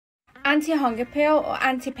anti-hunger pill or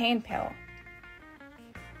anti-pain pill?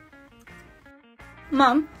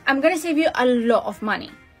 Mom, I'm gonna save you a lot of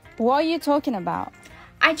money. What are you talking about?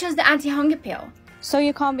 I chose the anti-hunger pill. So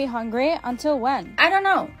you can't be hungry until when? I don't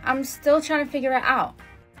know. I'm still trying to figure it out.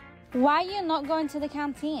 Why are you not going to the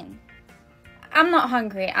canteen? I'm not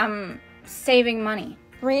hungry. I'm saving money.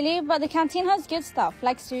 Really? But the canteen has good stuff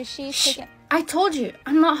like sushi, chicken. I told you,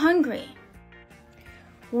 I'm not hungry.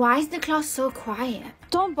 Why is the class so quiet?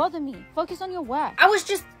 Don't bother me. Focus on your work.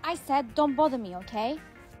 I said don't bother me, okay?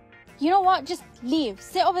 You know what? Just leave.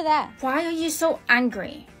 Sit over there. Why are you so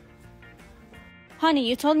angry? Honey,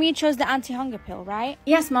 you told me you chose the anti-hunger pill, right?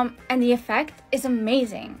 Yes, Mom, and the effect is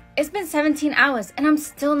amazing. It's been 17 hours and I'm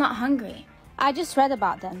still not hungry. I just read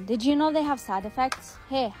about them. Did you know they have side effects?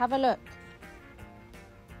 Here, have a look.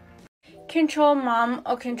 Control Mom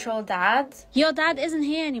or control Dad? Your dad isn't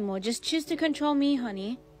here anymore. Just choose to control me,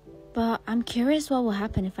 honey. But I'm curious what will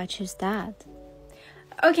happen if I choose Dad.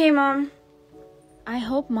 Okay, Mom. I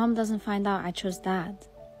hope Mom doesn't find out I chose Dad.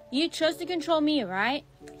 You chose to control me, right?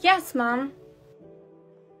 Yes, Mom.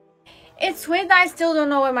 It's weird that I still don't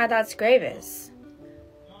know where my dad's grave is.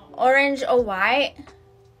 Orange or white?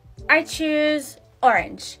 I choose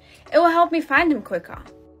orange. It will help me find him quicker.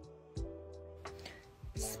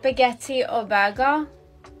 Spaghetti or burger?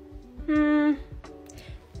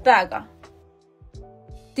 Burger.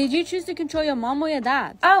 Did you choose to control your mom or your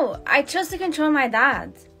dad? Oh, I chose to control my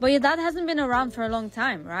dad. But your dad hasn't been around for a long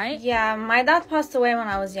time, right? Yeah, my dad passed away when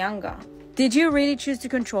I was younger. Did you really choose to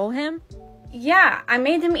control him? Yeah, I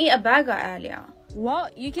made him eat a burger earlier.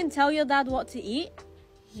 What? You can tell your dad what to eat?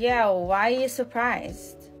 Yeah, why are you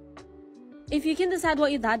surprised? If you can decide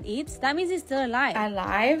what your dad eats, that means he's still alive.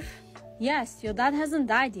 Alive? Yes, your dad hasn't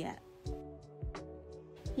died yet.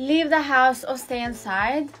 Leave the house or stay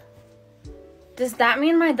inside? Does that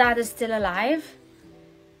mean my dad is still alive?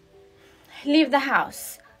 Leave the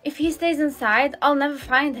house. If he stays inside, I'll never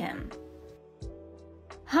find him.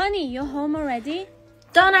 Honey, you're home already?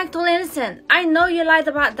 Don't act all innocent. I know you lied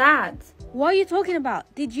about Dad. What are you talking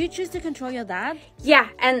about? Did you choose to control your dad? Yeah,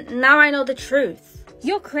 and now I know the truth.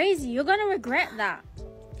 You're crazy. You're gonna regret that.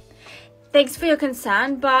 Thanks for your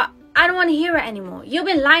concern, but I don't want to hear it anymore. You've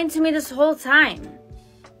been lying to me this whole time.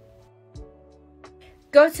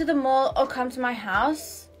 Go to the mall or come to my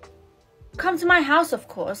house? Come to my house, of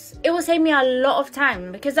course. It will save me a lot of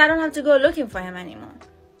time because I don't have to go looking for him anymore.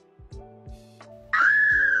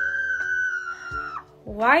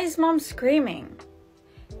 Why is Mom screaming?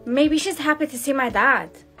 Maybe she's happy to see my dad.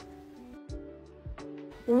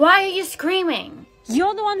 Why are you screaming?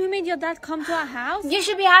 You're the one who made your dad come to our house? You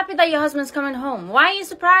should be happy that your husband's coming home. Why are you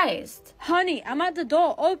surprised? Honey, I'm at the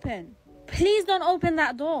door. Open. Please don't open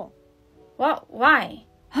that door. What? Why?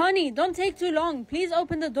 Honey, don't take too long. Please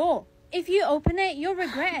open the door. If you open it, you'll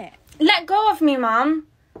regret it. Let go of me, Mom.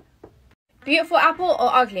 Beautiful apple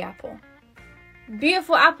or ugly apple?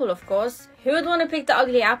 Beautiful apple, of course. Who would want to pick the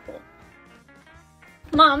ugly apple?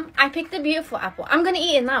 Mom, I picked the beautiful apple. I'm gonna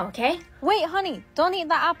eat it now, okay? Wait, honey, don't eat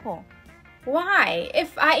that apple. Why?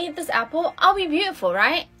 If I eat this apple, I'll be beautiful,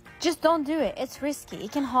 right? Just don't do it. It's risky.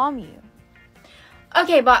 It can harm you.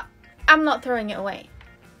 Okay, but I'm not throwing it away.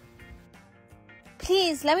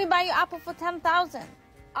 Please, let me buy your apple for 10,000.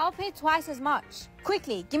 I'll pay twice as much.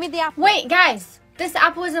 Quickly, give me the apple. Wait, guys. This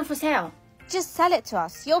apple isn't for sale. Just sell it to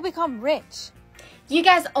us. You'll become rich. You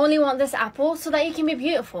guys only want this apple so that you can be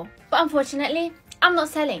beautiful. But unfortunately, I'm not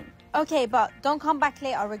selling. Okay, but don't come back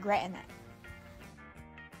later regretting it.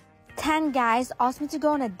 10 guys asked me to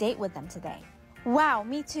go on a date with them today. Wow,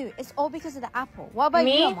 me too. It's all because of the apple. What about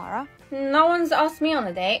you, Amara? No one's asked me on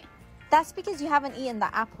a date. That's because you haven't eaten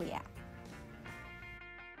the apple yet.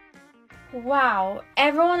 Wow,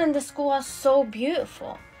 everyone in the school are so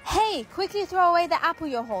beautiful. Hey, quickly throw away the apple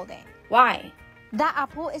you're holding. Why? That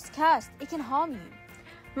apple is cursed. It can harm you.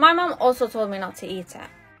 My mom also told me not to eat it.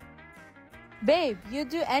 Babe, you'd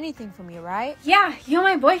do anything for me, right? Yeah, you're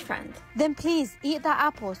my boyfriend. Then please, eat that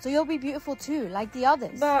apple so you'll be beautiful too, like the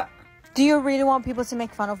others. But... do you really want people to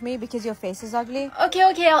make fun of me because your face is ugly?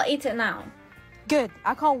 Okay, I'll eat it now. Good.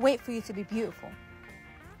 I can't wait for you to be beautiful.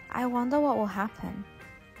 I wonder what will happen.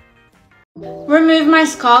 Remove my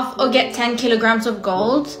scarf or get 10 kilograms of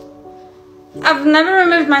gold? I've never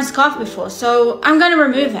removed my scarf before, so I'm gonna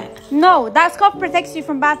remove it. No, that scarf protects you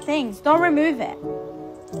from bad things. Don't remove it.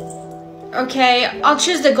 Okay, I'll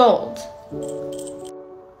choose the gold.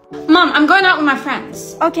 Mom, I'm going out with my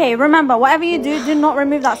friends. Okay, remember, whatever you do, do not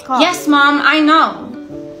remove that scarf. Yes, Mom, I know.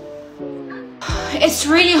 It's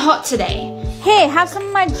really hot today. Here, have some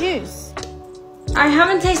of my juice. I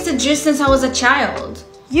haven't tasted juice since I was a child.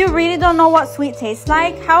 You really don't know what sweet tastes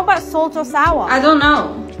like? How about salt or sour? I don't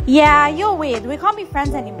know. Yeah, you're weird. We can't be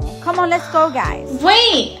friends anymore. Come on, let's go, guys.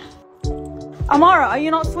 Wait! Amara, are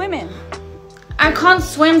you not swimming? I can't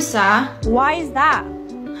swim, sir. Why is that?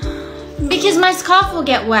 Because my scarf will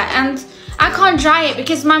get wet and I can't dry it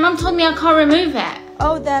because my mum told me I can't remove it.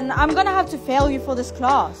 Oh, then I'm gonna have to fail you for this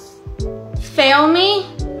class. Fail me?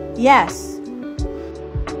 Yes.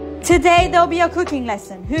 Today there'll be a cooking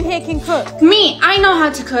lesson. Who here can cook? Me, I know how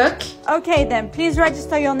to cook. Okay then, please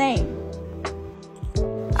register your name.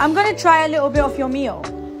 I'm gonna try a little bit of your meal.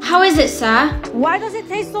 How is it, sir? Why does it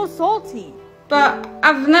taste so salty? But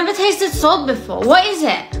I've never tasted salt before. What is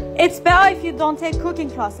it? It's better if you don't take cooking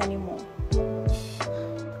class anymore.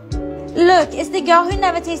 Look, it's the girl who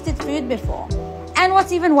never tasted food before. And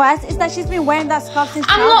what's even worse is that she's been wearing that scarf since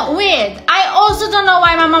I'm not weird. I also don't know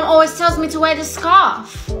why my mom always tells me to wear the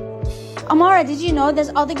scarf. Amara, did you know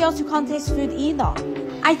there's other girls who can't taste food either?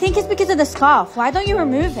 I think it's because of the scarf. Why don't you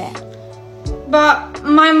remove it? But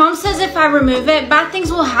my mom says if I remove it, bad things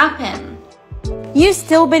will happen. You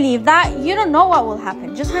still believe that? You don't know what will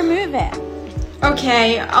happen. Just remove it.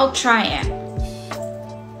 Okay, I'll try it.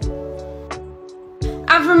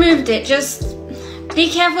 I've removed it. Just be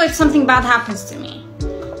careful if something bad happens to me.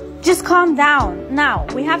 Just calm down. Now,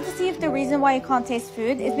 we have to see if the reason why you can't taste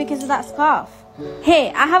food is because of that scarf.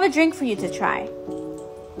 Here, I have a drink for you to try.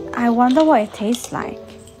 I wonder what it tastes like.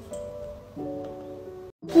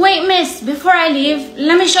 Wait, miss, before I leave,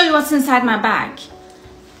 let me show you what's inside my bag.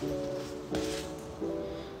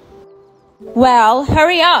 Well,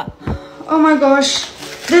 hurry up. Oh my gosh,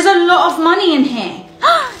 there's a lot of money in here.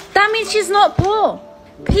 That means she's not poor.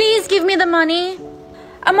 Please give me the money.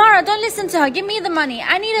 Amara, don't listen to her. Give me the money.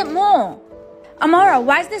 I need it more. Amara,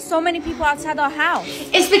 why is there so many people outside our house?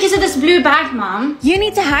 It's because of this blue bag, Mom. You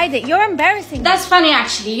need to hide it. You're embarrassing. That's funny,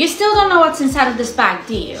 actually. You still don't know what's inside of this bag,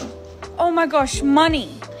 do you? Oh my gosh, money.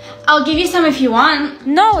 I'll give you some if you want.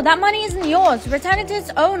 No, that money isn't yours. Return it to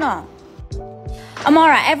its owner.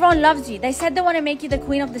 Amara, everyone loves you. They said they want to make you the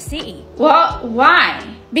queen of the city. What? Why?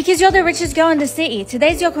 Because you're the richest girl in the city.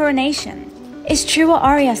 Today's your coronation. It's true what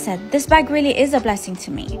Arya said. This bag really is a blessing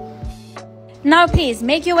to me. Now please,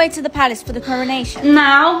 make your way to the palace for the coronation.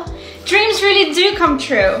 Now? Dreams really do come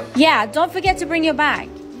true. Yeah, don't forget to bring your bag.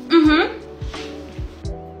 Mm-hmm.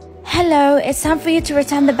 Hello, it's time for you to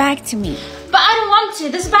return the bag to me. But I don't want to.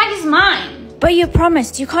 This bag is mine. But you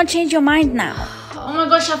promised. You can't change your mind now. Oh my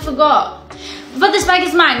gosh, I forgot. But this bag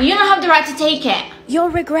is mine. You don't have the right to take it. You'll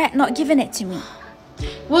regret not giving it to me.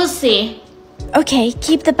 We'll see. Okay,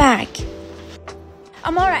 keep the bag.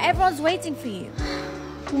 Amara, everyone's waiting for you.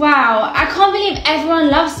 Wow, I can't believe everyone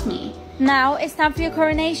loves me. Now it's time for your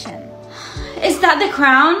coronation. Is that the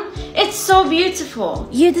crown? It's so beautiful.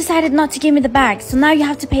 You decided not to give me the bag, so now you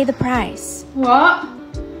have to pay the price. What?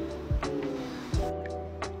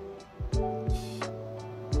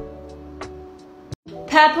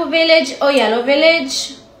 Purple village or yellow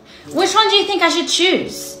village? Which one do you think I should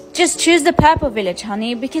choose? Just choose the purple village,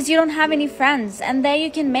 honey, because you don't have any friends, and there you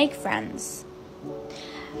can make friends.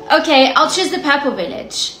 Okay, I'll choose the purple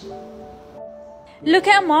village. Look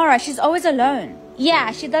at Amara, she's always alone.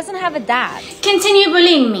 Yeah, she doesn't have a dad. Continue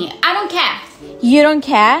bullying me. I don't care. You don't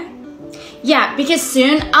care? Yeah, because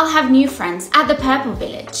soon I'll have new friends at the purple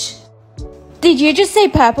village. Did you just say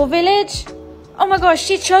purple village? Oh my gosh,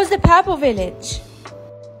 she chose the purple village.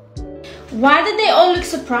 Why did they all look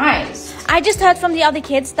surprised? I just heard from the other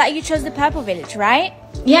kids that you chose the purple village, right?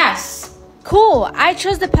 Yes. Cool, I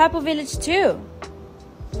chose the purple village too.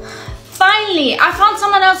 Finally, I found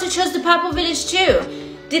someone else who chose the purple village too.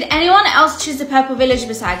 Did anyone else choose the purple village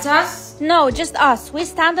besides us? No, just us. We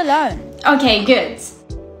stand alone. Okay, good.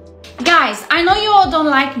 Guys, I know you all don't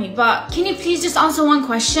like me, but can you please just answer one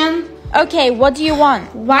question? Okay, what do you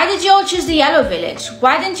want? Why did you all choose the yellow village?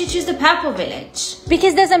 Why didn't you choose the purple village?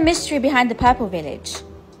 Because there's a mystery behind the purple village.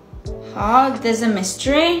 Oh, there's a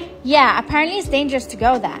mystery? Yeah, apparently it's dangerous to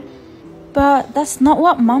go there. But that's not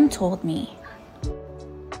what Mom told me.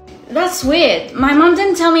 That's weird. My mom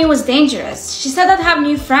didn't tell me it was dangerous. She said I'd have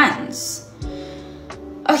new friends.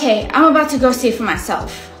 Okay, I'm about to go see it for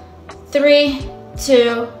myself. 3,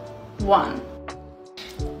 2, 1.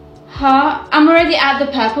 Huh? I'm already at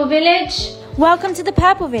the purple village. Welcome to the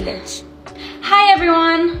purple village. Hi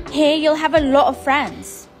everyone. Here you'll have a lot of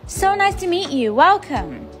friends. So nice to meet you.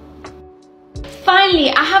 Welcome.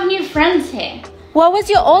 Finally, I have new friends here. What was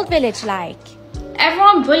your old village like?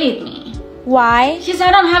 Everyone bullied me. Why? Because I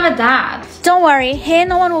don't have a dad. Don't worry, here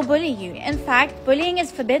no one will bully you. In fact, bullying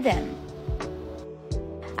is forbidden.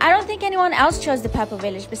 I don't think anyone else chose the purple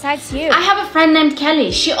village besides you. I have a friend named Kelly.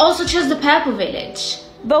 She also chose the purple village.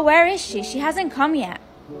 But where is she? She hasn't come yet.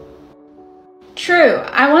 True.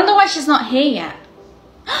 I wonder why she's not here yet.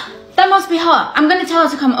 must be her. I'm gonna tell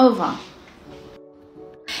her to come over.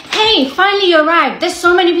 Hey, finally you arrived. There's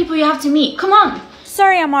so many people you have to meet. Come on.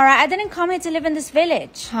 Sorry, Amara, I didn't come here to live in this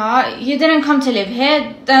village. Huh? You didn't come to live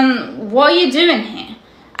here? Then what are you doing here?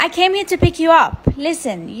 I came here to pick you up.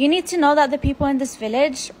 Listen, you need to know that the people in this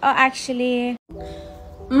village are actually...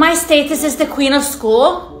 My status is the queen of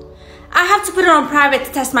school. I have to put it on private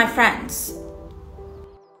to test my friends.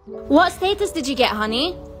 What status did you get,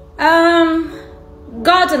 honey?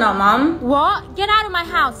 Gardener, Mom. What? Get out of my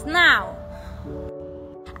house, now.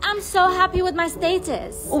 I'm so happy with my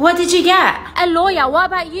status. What did you get? A lawyer. What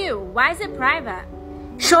about you? Why is it private?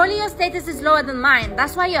 Surely your status is lower than mine.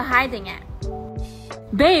 That's why you're hiding it.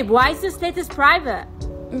 Babe, why is your status private?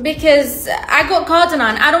 Because I got gardener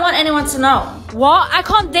and I don't want anyone to know. What? I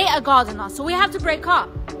can't date a gardener, so we have to break up.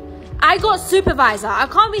 I got supervisor. I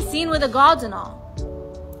can't be seen with a gardener.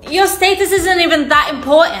 Your status isn't even that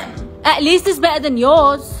important. At least it's better than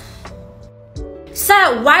yours.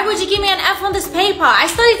 Sir, why would you give me an F on this paper? I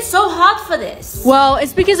studied so hard for this. Well,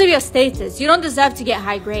 it's because of your status. You don't deserve to get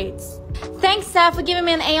high grades. Thanks, sir, for giving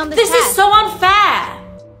me an A on this test. This is so unfair.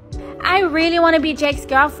 I really want to be Jake's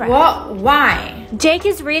girlfriend. What? Why? Jake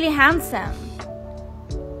is really handsome.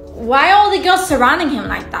 Why are all the girls surrounding him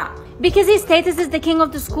like that? Because his status is the king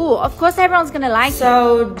of the school. Of course everyone's gonna like him.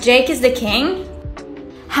 So, Jake is the king?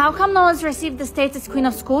 How come no one's received the status queen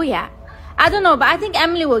of school yet? I don't know, but I think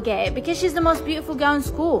Emily will get it because she's the most beautiful girl in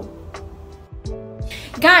school.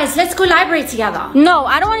 Guys, let's go library together. No,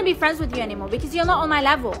 I don't want to be friends with you anymore because you're not on my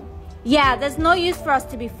level. Yeah, there's no use for us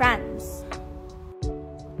to be friends.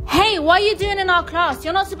 Hey, what are you doing in our class?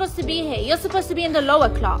 You're not supposed to be here. You're supposed to be in the lower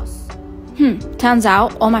class. Turns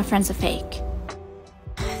out all my friends are fake.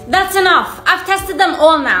 That's enough. I've tested them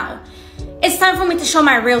all now. It's time for me to show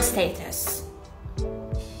my real status.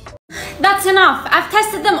 That's enough. I've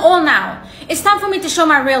tested them all now. It's time for me to show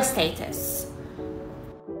my real status.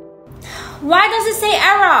 Why does it say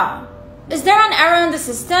error? Is there an error in the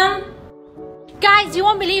system? Guys, you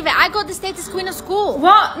won't believe it. I got the status queen of school.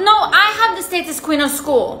 What? No, I have the status queen of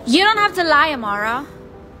school. You don't have to lie, Amara.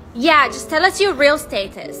 Yeah, just tell us your real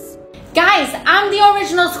status. Guys, I'm the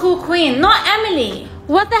original school queen, not Emily.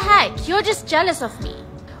 What the heck? You're just jealous of me.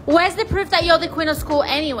 Where's the proof that you're the queen of school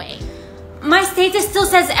anyway? My status still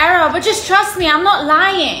says error, but just trust me, I'm not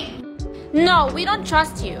lying. No, we don't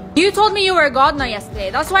trust you. You told me you were a gardener yesterday.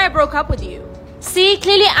 That's why I broke up with you. See,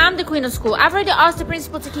 clearly I'm the queen of school. I've already asked the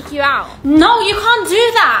principal to kick you out. No, you can't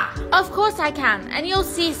do that. Of course I can, and you'll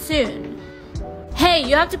see soon. Hey,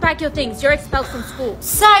 you have to pack your things. You're expelled from school.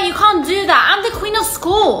 Sir, you can't do that. I'm the queen of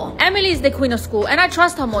school. Emily is the queen of school, and I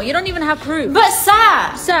trust her more. You don't even have proof. But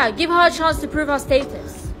sir! Sir, give her a chance to prove her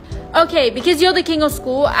status. Okay, because you're the king of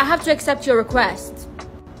school, I have to accept your request.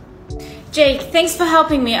 Jake, thanks for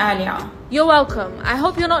helping me earlier. You're welcome. I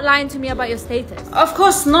hope you're not lying to me about your status. Of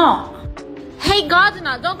course not. Hey,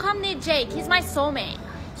 gardener, don't come near Jake. He's my soulmate.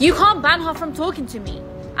 You can't ban her from talking to me.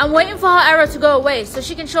 I'm waiting for her error to go away so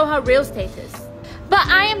she can show her real status. But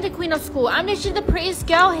I am the queen of school. I'm literally the prettiest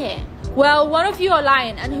girl here. Well, one of you are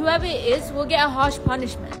lying, and whoever it is will get a harsh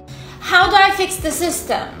punishment. How do I fix the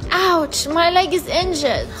system? Ouch, my leg is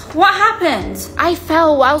injured. What happened? I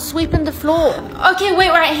fell while sweeping the floor. Okay, wait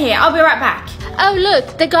right here. I'll be right back. Oh,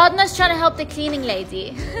 look, the gardener's trying to help the cleaning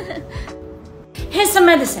lady. Here's some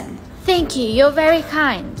medicine. Thank you, you're very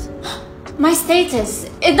kind. My status,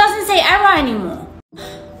 it doesn't say error anymore.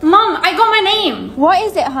 Mom, I got my name. What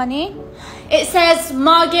is it, honey? It says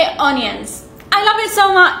Margaret Onions. I love it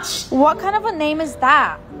so much. What kind of a name is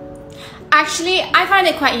that? Actually, I find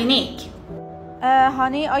it quite unique.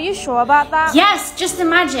 Honey, are you sure about that? Yes, just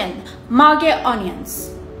imagine. Margaret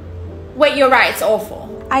Onions. Wait, you're right, it's awful.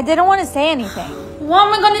 I didn't want to say anything. What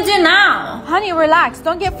am I gonna do now? Honey, relax.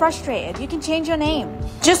 Don't get frustrated. You can change your name.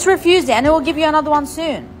 Just refuse it and it will give you another one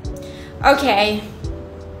soon. Okay.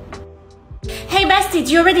 Hey, bestie,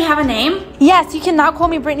 do you already have a name? Yes, you can now call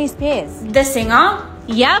me Britney Spears. The singer?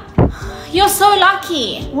 Yep. You're so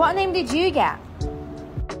lucky. What name did you get?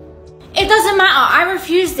 It doesn't matter. I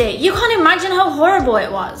refused it. You can't imagine how horrible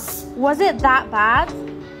it was. Was it that bad?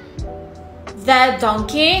 The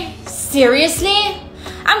donkey? Seriously?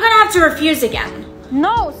 I'm gonna have to refuse again.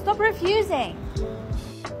 No, stop refusing.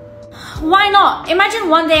 Why not? Imagine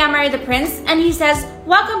one day I marry the prince and he says,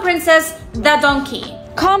 "Welcome, princess, the donkey."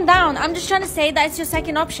 Calm down. I'm just trying to say that it's your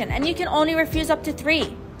second option and you can only refuse up to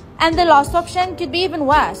 3. And the last option could be even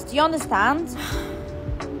worse. Do you understand?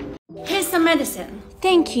 Here's some medicine.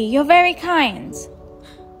 Thank you. You're very kind.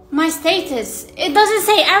 My status, it doesn't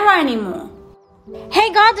say error anymore.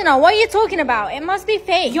 Hey, gardener, what are you talking about? It must be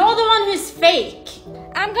fake. You're the one who's fake.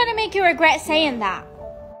 I'm gonna make you regret saying that.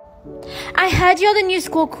 I heard you're the new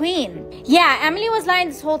school queen. Yeah, Emily was lying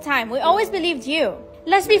this whole time. We always believed you.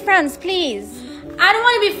 Let's be friends, please. I don't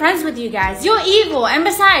want to be friends with you guys. You're evil. And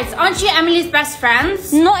besides, aren't you Emily's best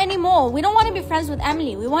friends? Not anymore. We don't want to be friends with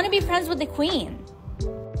Emily. We want to be friends with the queen.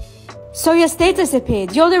 So your status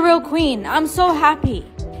appeared. You're the real queen. I'm so happy.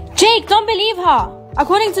 Jake, don't believe her.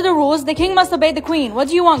 According to the rules, the king must obey the queen. What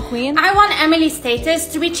do you want, queen? I want Emily's status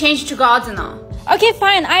to be changed to gardener. Okay,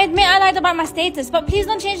 fine. I admit I lied about my status, but please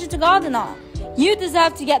don't change it to gardener. You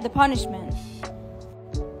deserve to get the punishment.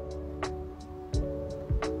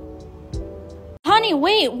 Honey,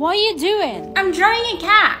 wait. What are you doing? I'm drawing a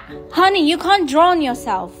cat. Honey, you can't draw on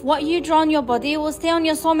yourself. What you draw on your body will stay on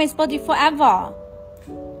your soulmate's body forever.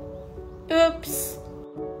 Oops.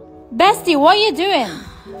 Bestie, what are you doing?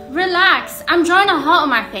 Relax. I'm drawing a heart on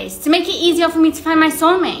my face to make it easier for me to find my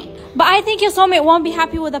soulmate. But I think your soulmate won't be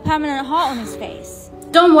happy with a permanent heart on his face.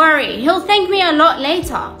 Don't worry. He'll thank me a lot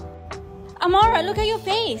later. Amara, look at your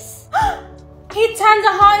face. He turned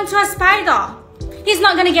a heart into a spider. He's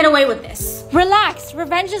not gonna get away with this. Relax.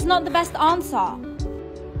 Revenge is not the best answer.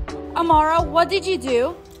 Amara, what did you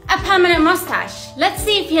do? A permanent mustache. Let's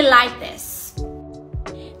see if you like this.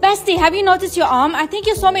 Bestie, have you noticed your arm? I think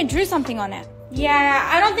your soulmate drew something on it. Yeah,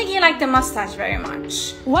 I don't think he liked the mustache very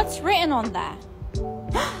much. What's written on there?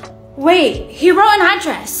 Wait, he wrote an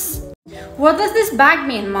address. What does this bag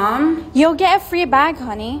mean, Mom? You'll get a free bag,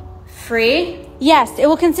 honey. Free? Yes, it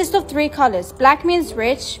will consist of 3 colors. Black means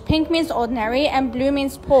rich, pink means ordinary, and blue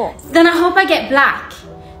means poor. Then I hope I get black.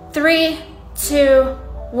 3, 2,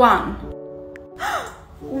 1.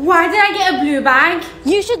 Why did I get a blue bag?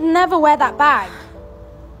 You should never wear that bag.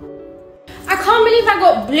 I can't believe I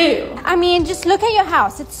got blue. I mean, just look at your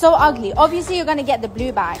house. It's so ugly. Obviously, you're gonna get the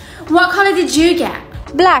blue bag. What color did you get?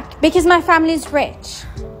 Black, because my family's rich.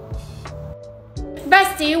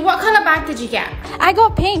 Bestie, what color bag did you get? I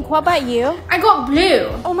got pink. What about you? I got blue.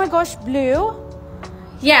 Oh my gosh, blue?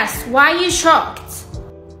 Yes, why are you shocked?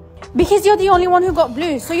 Because you're the only one who got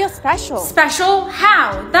blue, so you're special. Special?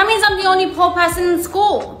 How? That means I'm the only poor person in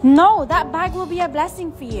school. No, that bag will be a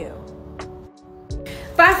blessing for you.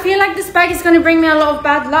 But I feel like this bag is going to bring me a lot of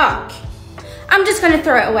bad luck. I'm just going to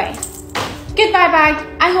throw it away. Goodbye, bag.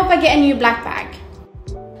 I hope I get a new black bag.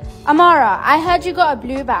 Amara, I heard you got a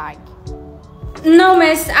blue bag. No,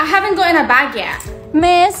 miss. I haven't gotten a bag yet.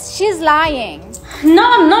 Miss, she's lying. No,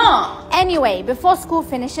 I'm not. Anyway, before school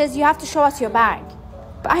finishes, you have to show us your bag.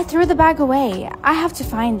 But I threw the bag away. I have to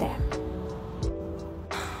find it.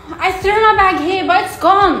 I threw my bag here, but it's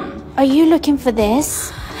gone. Are you looking for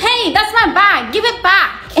this? Hey, that's my bag. Give it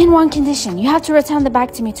back. In one condition, you have to return the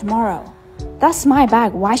bag to me tomorrow. That's my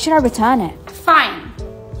bag. Why should I return it? Fine.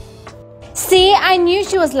 See, I knew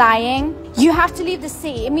she was lying. You have to leave the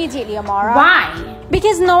city immediately, Amara. Why?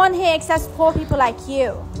 Because no one here accepts poor people like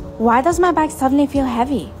you. Why does my bag suddenly feel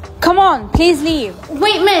heavy? Come on, please leave.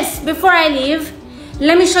 Wait, miss. Before I leave,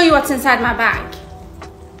 let me show you what's inside my bag.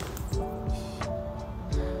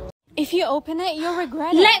 If you open it, you'll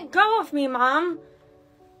regret it. Let go of me, Mom.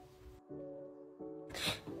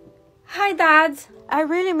 Hi, Dad. I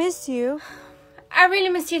really miss you. I really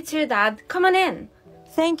miss you too, Dad. Come on in.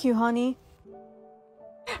 Thank you, honey.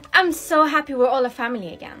 I'm so happy we're all a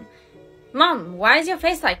family again. Mom, why is your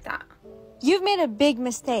face like that? You've made a big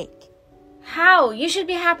mistake. How? You should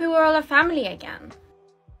be happy we're all a family again.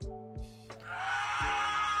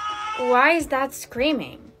 Why is Dad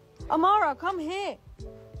screaming? Amara, come here.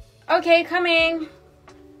 Okay, coming.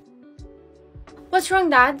 What's wrong,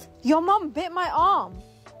 Dad? Your mom bit my arm.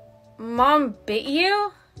 Mom bit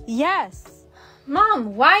you? Yes.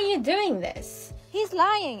 Mom, why are you doing this? He's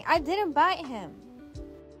lying. I didn't bite him.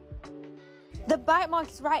 The bite mark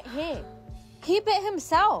is right here. He bit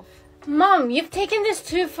himself. Mom, you've taken this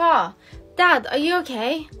too far. Dad, are you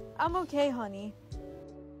okay? I'm okay, honey.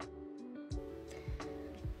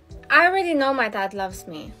 I already know my dad loves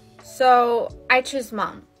me, so I choose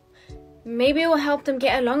Mom. Maybe it will help them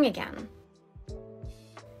get along again.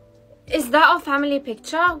 Is that our family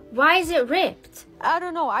picture? Why is it ripped? I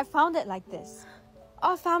don't know. I found it like this.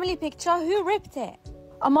 Our family picture? Who ripped it?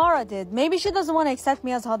 Amara did. Maybe she doesn't want to accept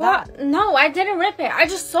me as her dad. What? No, I didn't rip it. I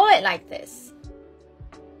just saw it like this.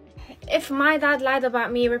 If my dad lied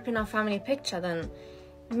about me ripping our family picture, then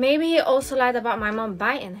maybe he also lied about my mom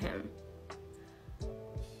biting him.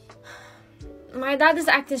 My dad is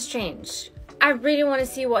acting strange. I really want to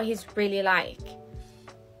see what he's really like.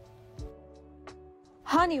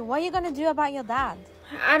 Honey, what are you going to do about your dad?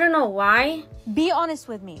 I don't know why. Be honest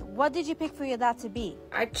with me. What did you pick for your dad to be?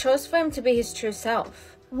 I chose for him to be his true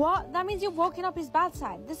self. What? That means you've woken up his bad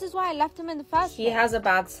side. This is why I left him in the first place. He has a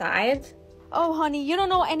bad side? Oh, honey, you don't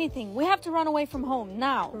know anything. We have to run away from home,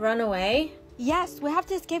 now. Run away? Yes, we have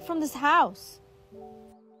to escape from this house.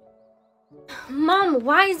 Mom,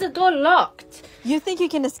 why is the door locked? You think you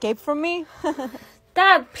can escape from me?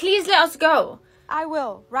 Dad, please let us go. I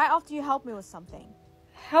will, right after you help me with something.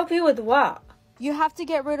 Help you with what? You have to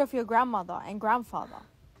get rid of your grandmother and grandfather.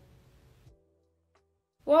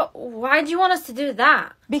 What? Why do you want us to do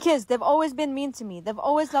that? Because they've always been mean to me. They've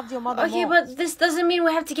always loved your mother Okay, more. but this doesn't mean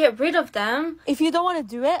we have to get rid of them. If you don't want to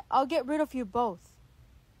do it, I'll get rid of you both.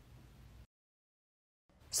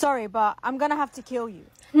 Sorry, but I'm gonna have to kill you.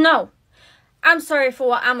 No. I'm sorry for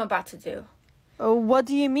what I'm about to do. What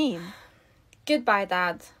do you mean? Goodbye,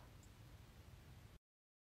 Dad.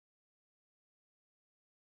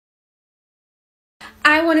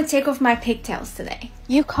 I want to take off my pigtails today.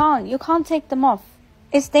 You can't. You can't take them off.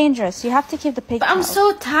 It's dangerous. You have to keep the pigtails. But I'm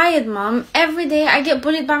so tired, Mom. Every day I get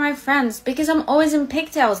bullied by my friends because I'm always in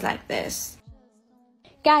pigtails like this.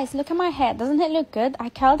 Guys, look at my hair. Doesn't it look good? I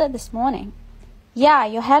curled it this morning. Yeah,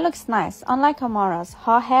 your hair looks nice. Unlike Amara's,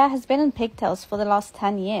 her hair has been in pigtails for the last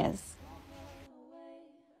 10 years.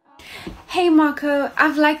 Hey, Marco.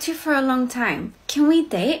 I've liked you for a long time. Can we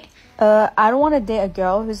date? I don't want to date a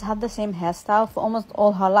girl who's had the same hairstyle for almost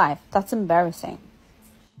all her life. That's embarrassing.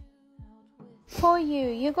 Poor you.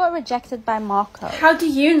 You got rejected by Marco. How do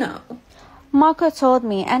you know? Marco told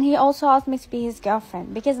me, and he also asked me to be his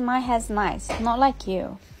girlfriend because my hair's nice, not like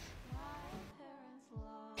you.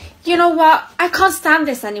 You know what? I can't stand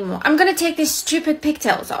this anymore. I'm gonna take these stupid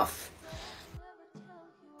pigtails off.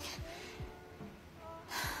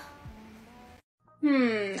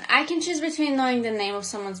 I can choose between knowing the name of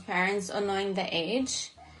someone's parents or knowing the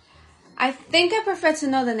age. I think I prefer to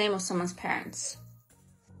know the name of someone's parents.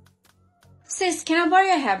 Sis, can I borrow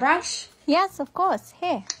your hairbrush? Yes, of course.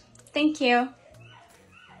 Here. Thank you.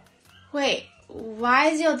 Wait, why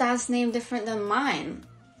is your dad's name different than mine?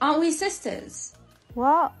 Aren't we sisters?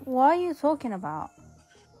 What are you talking about?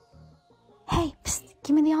 Hey, psst,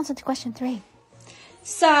 give me the answer to question 3.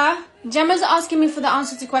 Sir, Gemma's asking me for the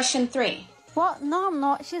answer to question 3. What? No, I'm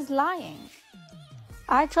not. She's lying.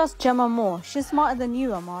 I trust Gemma more. She's smarter than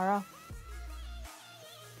you, Amara.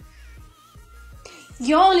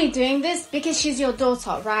 You're only doing this because she's your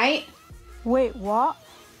daughter, right? Wait, what?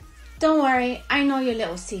 Don't worry, I know your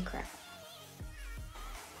little secret.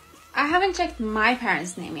 I haven't checked my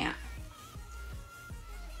parents' name yet.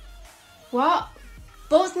 What?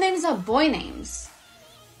 Both names are boy names.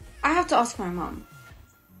 I have to ask my mom.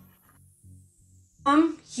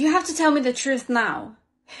 Mom, you have to tell me the truth now.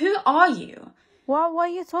 Who are you? What are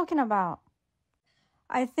you talking about?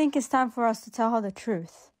 I think it's time for us to tell her the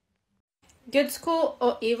truth. Good school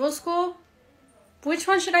or evil school? Which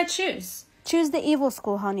one should I choose? Choose the evil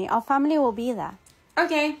school, honey. Our family will be there.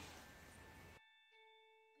 Okay.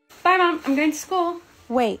 Bye, Mom. I'm going to school.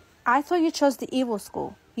 Wait, I thought you chose the evil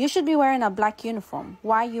school. You should be wearing a black uniform.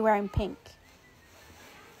 Why are you wearing pink?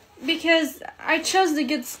 Because I chose the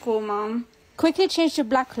good school, Mom. Quickly change to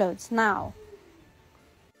black clothes, now.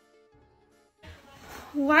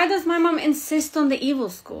 Why does my mom insist on the evil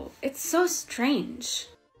school? It's so strange.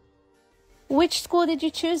 Which school did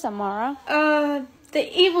you choose, Amara?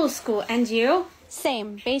 The evil school. And you?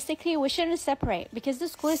 Same. Basically, we shouldn't separate because the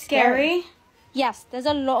school is Scary? Yes, there's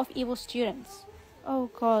a lot of evil students.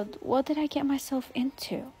 Oh God, what did I get myself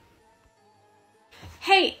into?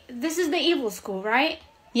 Hey, this is the evil school, right?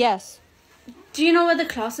 Yes. Do you know where the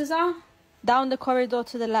classes are? Down the corridor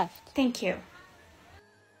to the left. Thank you.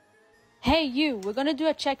 Hey you, we're gonna do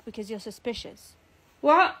a check because you're suspicious.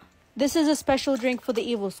 What? This is a special drink for the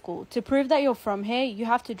evil school. To prove that you're from here, you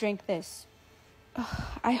have to drink this. Ugh,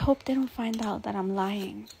 I hope they don't find out that I'm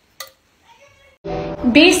lying.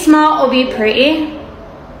 Be smart or be pretty?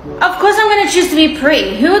 Of course I'm gonna choose to be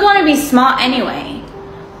pretty. Who would want to be smart anyway?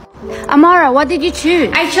 Amara, what did you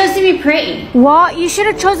choose? I chose to be pretty. What? You should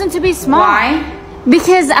have chosen to be smart. Why?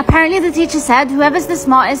 Because apparently the teacher said whoever's the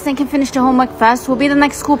smartest and can finish the homework first will be the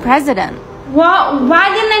next school president. What?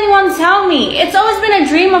 Why didn't anyone tell me? It's always been a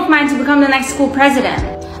dream of mine to become the next school president.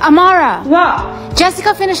 Amara! What?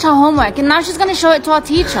 Jessica finished her homework and now she's gonna show it to our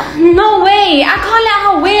teacher. No way! I can't let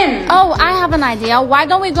her win! Oh, I have an idea. Why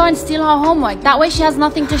don't we go and steal her homework? That way she has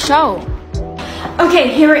nothing to show.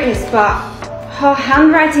 Okay, here it is, but her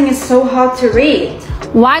handwriting is so hard to read.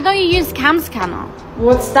 Why don't you use Cam Scanner?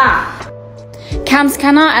 What's that? Cam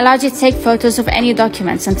Scanner allows you to take photos of any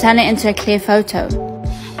documents and turn it into a clear photo.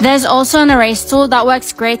 There's also an erase tool that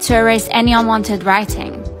works great to erase any unwanted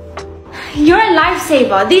writing. You're a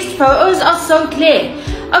lifesaver. These photos are so clear.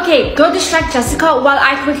 Okay, go distract Jessica while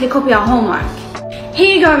I quickly copy our homework.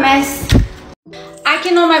 Here you go, miss. I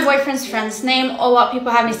can know my boyfriend's friend's name or what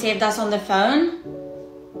people have me saved as on the phone.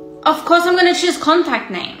 Of course, I'm gonna choose contact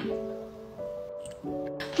name.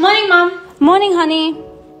 Morning, Mom. Morning, honey.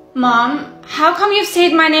 Mom, how come you've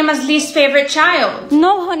saved my name as least favorite child?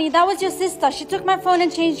 No, honey, that was your sister. She took my phone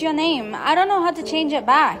and changed your name. I don't know how to change it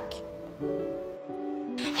back.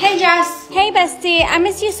 Hey, Jess. Hey, bestie. I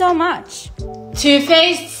miss you so much.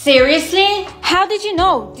 Two-Faced? Seriously? How did you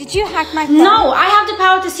know? Did you hack my phone? No, I have the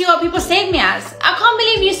power to see what people save me as. I can't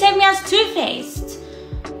believe you saved me as Two-Faced.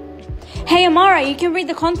 Hey, Amara, you can read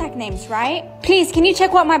the contact names, right? Please, can you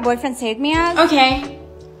check what my boyfriend saved me as? Okay.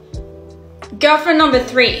 Girlfriend number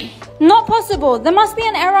 3. Not possible. There must be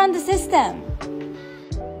an error on the system.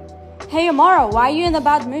 Hey, Amara, why are you in a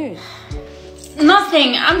bad mood?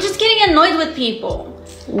 Nothing. I'm just getting annoyed with people.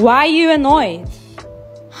 Why are you annoyed?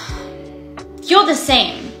 You're the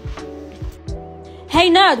same. Hey,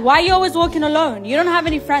 nerd, why are you always walking alone? You don't have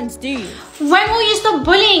any friends, do you? When will you stop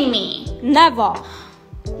bullying me? Never.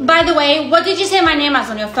 By the way, what did you say my name as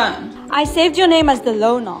on your phone? I saved your name as the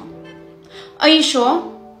loner. Are you sure?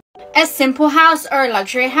 A simple house or a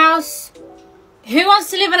luxury house? Who wants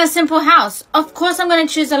to live in a simple house? Of course I'm going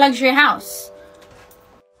to choose a luxury house.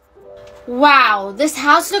 Wow, this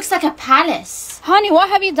house looks like a palace. Honey, what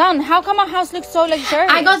have you done? How come our house looks so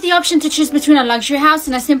luxurious? I got the option to choose between a luxury house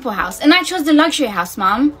and a simple house, and I chose the luxury house,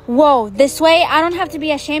 Mom. Whoa, this way I don't have to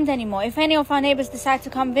be ashamed anymore if any of our neighbors decide to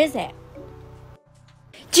come visit.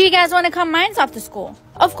 Do you guys want to come mine's after school?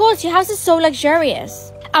 Of course, your house is so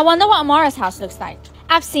luxurious. I wonder what Amara's house looks like.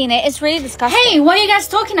 I've seen it. It's really disgusting. Hey, what are you guys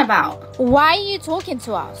talking about? Why are you talking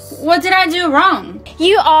to us? What did I do wrong?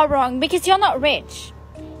 You are wrong because you're not rich.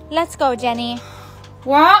 Let's go, Jenny.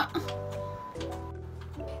 What?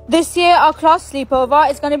 This year, our class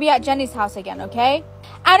sleepover is going to be at Jenny's house again, okay?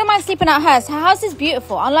 I don't mind sleeping at hers. Her house is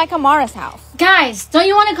beautiful, unlike Amara's house. Guys, don't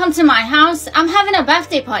you want to come to my house? I'm having a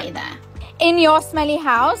birthday party there. In your smelly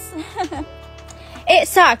house? It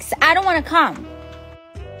sucks. I don't want to come.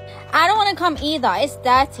 I don't want to come either. It's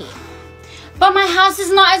dirty. But my house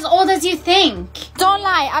is not as old as you think. Don't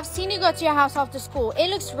lie. I've seen you go to your house after school. It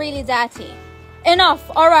looks really dirty. Enough.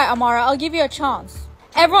 Alright, Amara. I'll give you a chance.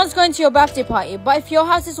 Everyone's going to your birthday party, but if your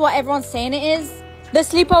house is what everyone's saying it is, the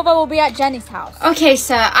sleepover will be at Jenny's house. Okay,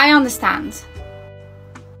 sir. I understand.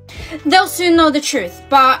 They'll soon know the truth,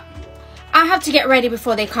 but I have to get ready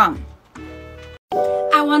before they come.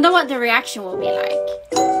 I wonder what the reaction will be like.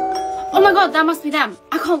 Oh my god, that must be them.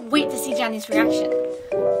 I can't wait to see Jenny's reaction.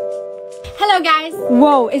 Hello, guys.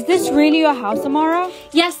 Whoa, is this really your house, Amara?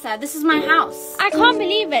 Yes, sir. This is my house. I can't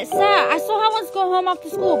believe it, sir. I saw her once go home after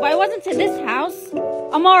school, but it wasn't to this house.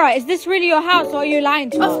 Amara, is this really your house or are you lying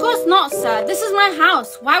to us? Of course not, sir. This is my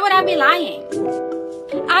house. Why would I be lying?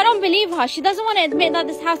 I don't believe her. She doesn't want to admit that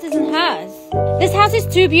this house isn't hers. This house is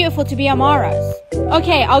too beautiful to be Amara's.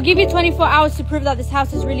 Okay, I'll give you 24 hours to prove that this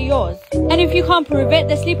house is really yours. And if you can't prove it,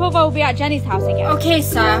 the sleepover will be at Jenny's house again. Okay,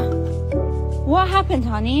 sir. What happened,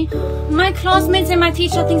 honey? My classmates and my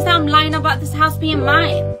teacher thinks that I'm lying about this house being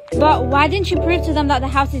mine. But why didn't you prove to them that the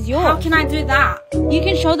house is yours? How can I do that? You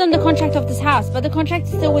can show them the contract of this house, but the contract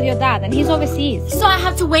is still with your dad and he's overseas. So I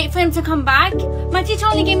have to wait for him to come back? My teacher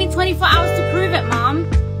only gave me 24 hours to prove it, Mom.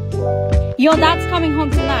 Your dad's coming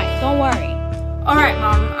home tonight, don't worry. Alright,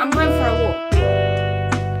 Mom. I'm going for a walk.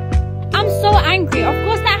 I'm so angry. Of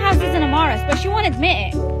course that house isn't Amara's, but she won't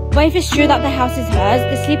admit it. But if it's true that the house is hers,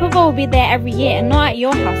 the sleepover will be there every year and not at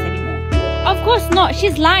your house anymore. Of course not.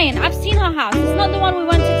 She's lying. I've seen her house. It's not the one we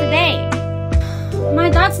went to today. My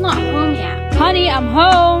dad's not home yet. Honey, I'm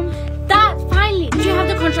home. Dad, finally. Do you have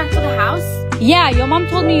the contract for the house? Yeah, your mom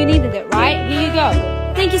told me you needed it, right? Here you go.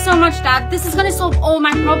 Thank you so much, Dad. This is going to solve all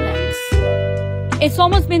my problems. It's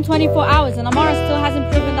almost been 24 hours and Amara still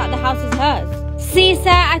hasn't proven that the house is hers. See,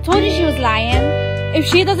 sir, I told you she was lying. If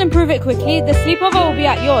she doesn't prove it quickly, the sleepover will be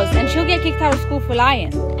at yours and she'll get kicked out of school for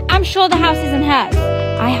lying. I'm sure the house isn't hers.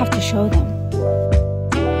 I have to show them.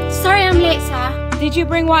 Sorry I'm late, sir. Did you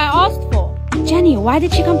bring what I asked for? Jenny, why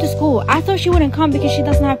did she come to school? I thought she wouldn't come because she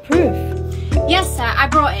doesn't have proof. Yes, sir. I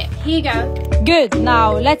brought it. Here you go. Good.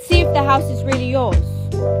 Now, let's see if the house is really yours.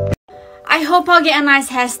 I hope I'll get a nice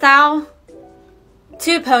hairstyle.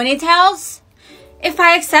 2 ponytails. If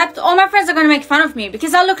I accept, all my friends are going to make fun of me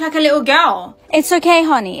because I look like a little girl. It's okay,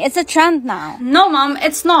 honey. It's a trend now. No, Mom,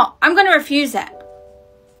 it's not. I'm going to refuse it.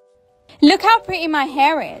 Look how pretty my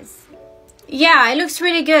hair is. Yeah, it looks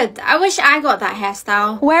really good. I wish I got that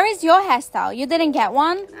hairstyle. Where is your hairstyle? You didn't get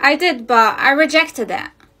one? I did, but I rejected it.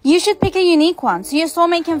 You should pick a unique one so your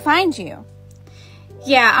soulmate can find you.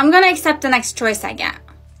 Yeah, I'm going to accept the next choice I get.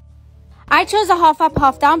 I chose a half-up,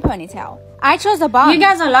 half-down ponytail. I chose a bun. You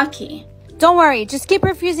guys are lucky. Don't worry, just keep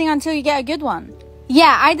refusing until you get a good one.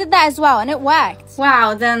 Yeah, I did that as well and it worked.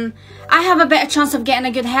 Wow, then I have a better chance of getting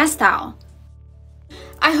a good hairstyle.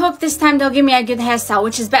 I hope this time they'll give me a good hairstyle,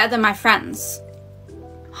 which is better than my friends.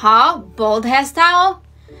 Huh? Bald hairstyle?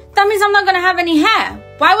 That means I'm not gonna have any hair.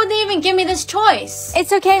 Why would they even give me this choice?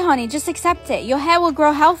 It's okay, honey. Just accept it. Your hair will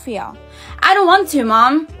grow healthier. I don't want to,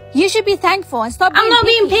 Mom. You should be thankful and stop being I'm not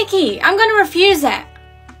picky. being picky. I'm gonna refuse it.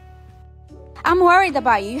 I'm worried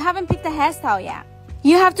about you. You haven't picked a hairstyle yet.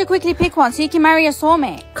 You have to quickly pick one so you can marry your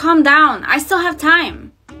soulmate. Calm down. I still have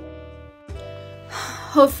time.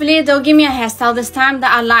 Hopefully, they'll give me a hairstyle this time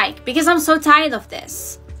that I like, because I'm so tired of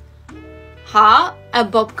this. Huh? A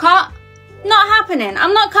bob cut? Not happening.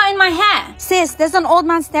 I'm not cutting my hair. Sis, there's an old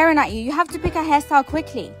man staring at you. You have to pick a hairstyle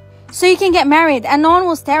quickly so you can get married and no one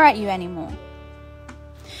will stare at you anymore.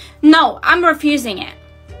 No, I'm refusing it.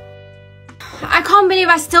 I can't believe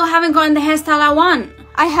I still haven't gotten the hairstyle I want.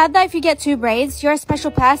 I heard that if you get 2 braids, you're a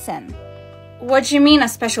special person. What do you mean, a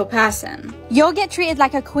special person? You'll get treated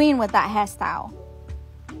like a queen with that hairstyle.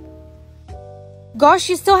 Gosh,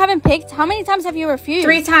 you still haven't picked? How many times have you refused?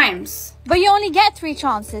 3 times. But you only get 3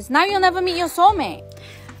 chances. Now you'll never meet your soulmate.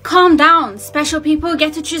 Calm down. Special people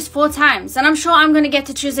get to choose 4 times, and I'm sure I'm gonna get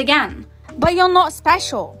to choose again. But you're not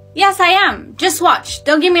special. Yes, I am. Just watch.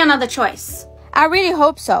 They'll give me another choice. I really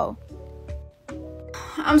hope so.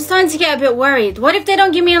 I'm starting to get a bit worried. What if they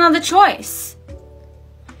don't give me another choice?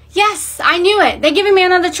 Yes, I knew it. They're giving me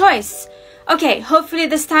another choice. Okay, hopefully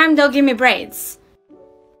this time they'll give me braids.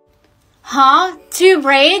 Huh? 2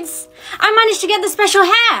 braids? I managed to get the special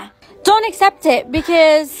hair. Don't accept it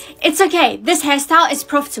because... It's okay. This hairstyle is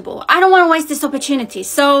profitable. I don't want to waste this opportunity,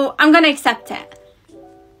 so I'm gonna accept it.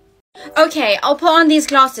 Okay, I'll put on these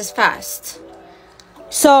glasses first.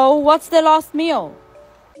 So, what's the last meal?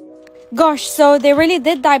 Gosh, so they really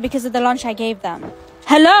did die because of the lunch I gave them.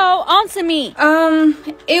 Hello? Answer me.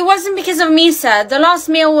 It wasn't because of me, sir. The last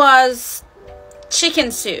meal was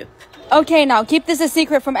chicken soup. Okay, now keep this a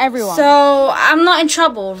secret from everyone. So, I'm not in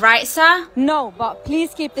trouble, right, sir? No, but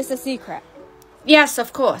please keep this a secret. Yes,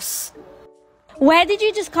 of course. Where did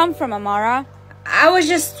you just come from, Amara? I was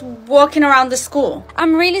just walking around the school.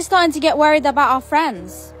 I'm really starting to get worried about our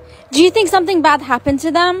friends. Do you think something bad happened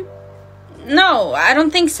to them? No, I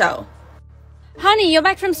don't think so. Honey, you're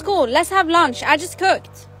back from school. Let's have lunch. I just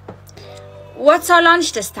cooked. What's our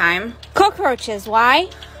lunch this time? Cockroaches, why?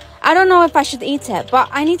 I don't know if I should eat it, but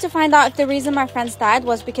I need to find out if the reason my friends died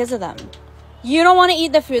was because of them. You don't want to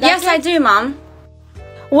eat the food? Yes, I do, Mom.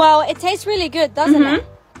 Well, it tastes really good, doesn't it?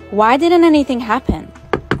 Why didn't anything happen?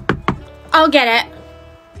 I'll get it.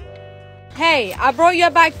 Hey, I brought you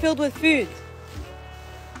a bag filled with food.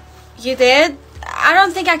 You did? I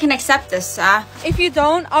don't think I can accept this, sir. If you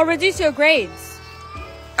don't, I'll reduce your grades.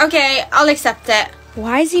 Okay, I'll accept it.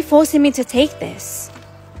 Why is he forcing me to take this?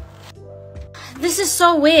 This is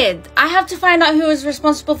so weird. I have to find out who was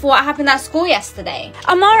responsible for what happened at school yesterday.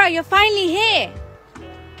 Amara, you're finally here.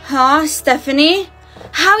 Huh, Stephanie?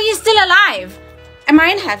 How are you still alive? Am I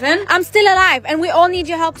in heaven? I'm still alive and we all need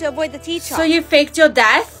your help to avoid the teacher. So you faked your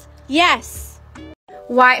death? Yes.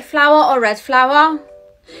 White flower or red flower?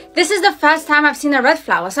 This is the first time I've seen a red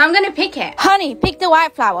flower, so I'm gonna pick it. Honey, pick the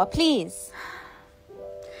white flower, please.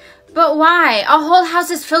 But why? Our whole house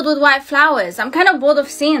is filled with white flowers. I'm kind of bored of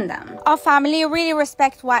seeing them. Our family really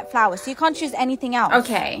respects white flowers, so you can't choose anything else.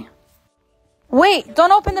 Okay. Wait,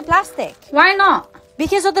 don't open the plastic. Why not?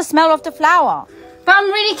 Because of the smell of the flower. But I'm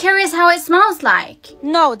really curious how it smells like.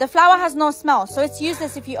 No, the flower has no smell, so it's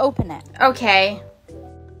useless if you open it. Okay.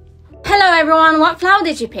 Hello everyone, what flower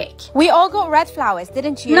did you pick? We all got red flowers,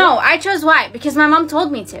 didn't you? No, I chose white because my mom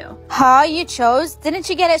told me to. Huh, you chose? Didn't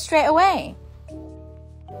you get it straight away?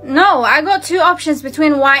 No, I got 2 options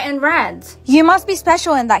between white and red. You must be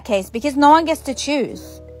special in that case because no one gets to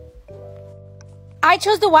choose. I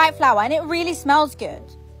chose the white flower and it really smells good.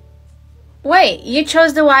 Wait, you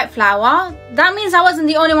chose the white flower? That means I wasn't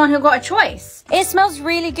the only one who got a choice. It smells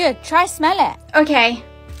really good. Try smell it. Okay.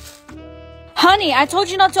 Honey, I told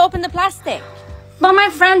you not to open the plastic. But my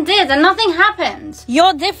friend did and nothing happened.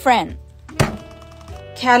 You're different.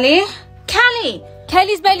 Kelly? Kelly!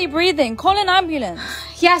 Kelly's barely breathing. Call an ambulance.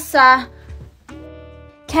 Yes, sir.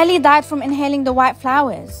 Kelly died from inhaling the white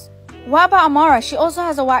flowers. What about Amara? She also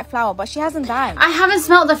has a white flower, but she hasn't died. I haven't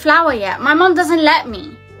smelled the flower yet. My mom doesn't let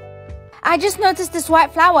me. I just noticed this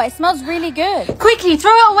white flower. It smells really good. Quickly,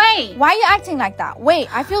 throw it away. Why are you acting like that? Wait,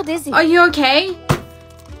 I feel dizzy. Are you okay?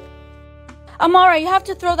 Amara, you have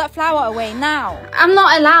to throw that flower away now. I'm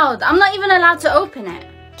not allowed. I'm not even allowed to open it.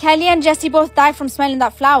 Kelly and Jessie both died from smelling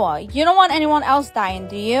that flower. You don't want anyone else dying,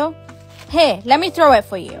 do you? Here, let me throw it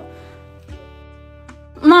for you.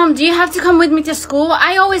 Mom, do you have to come with me to school?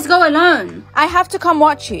 I always go alone. I have to come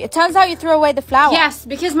watch you. It turns out you threw away the flower. Yes,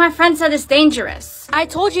 because my friend said it's dangerous. I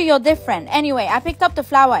told you you're different. Anyway, I picked up the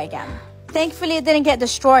flower again. Thankfully, it didn't get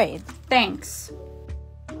destroyed. Thanks.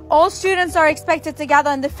 All students are expected to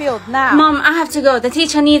gather in the field now. Mom, I have to go. The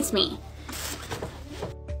teacher needs me.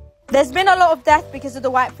 There's been a lot of death because of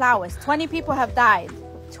the white flowers. 20 people have died.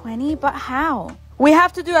 20? But how? We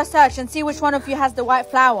have to do a search and see which one of you has the white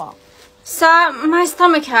flower. Sir, my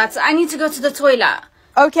stomach hurts. I need to go to the toilet.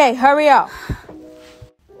 Okay, hurry up.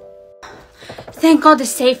 Thank God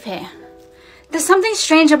it's safe here. There's something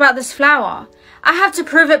strange about this flower. I have to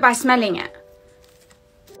prove it by smelling it.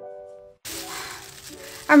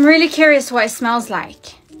 I'm really curious what it smells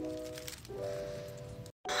like.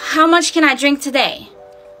 How much can I drink today?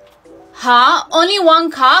 Huh? Only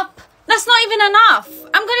 1 cup? That's not even enough.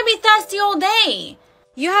 I'm gonna be thirsty all day.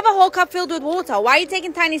 You have a whole cup filled with water. Why are you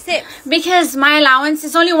taking tiny sips? Because my allowance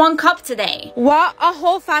is only 1 cup today. What? A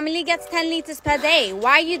whole family gets 10 liters per day.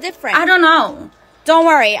 Why are you different? I don't know. Don't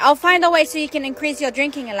worry. I'll find a way so you can increase your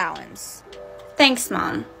drinking allowance. Thanks,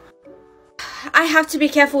 Mom. I have to be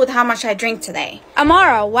careful with how much I drink today.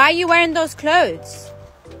 Amara, why are you wearing those clothes?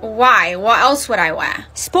 Why? What else would I wear?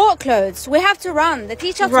 Sport clothes. We have to run. The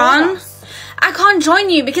teacher told Run? us. I can't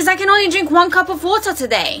join you because I can only drink 1 cup of water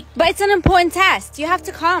today. But it's an important test. You have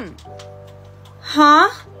to come. Huh?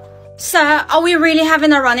 Sir, are we really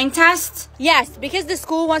having a running test? Yes, because the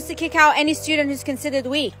school wants to kick out any student who's considered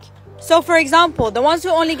weak. So, for example, the ones who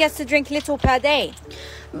only gets to drink little per day.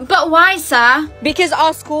 But why, sir? Because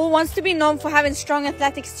our school wants to be known for having strong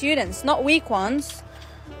athletic students, not weak ones.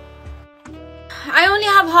 I only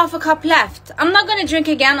have half a cup left. I'm not going to drink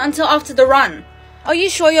again until after the run. Are you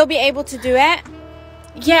sure you'll be able to do it?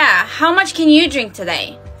 Yeah, how much can you drink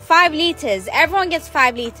today? 5 liters. Everyone gets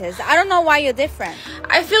 5 liters. I don't know why you're different.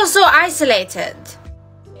 I feel so isolated.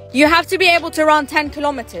 You have to be able to run 10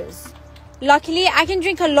 kilometers. Luckily, I can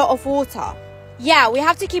drink a lot of water. Yeah, we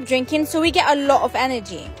have to keep drinking so we get a lot of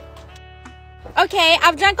energy. Okay,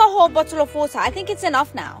 I've drank a whole bottle of water. I think it's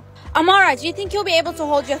enough now. Amara, do you think you'll be able to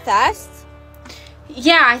hold your thirst?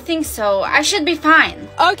 Yeah, I think so. I should be fine.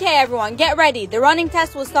 Okay, everyone, get ready. The running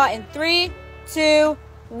test will start in 3, 2,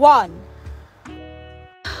 1.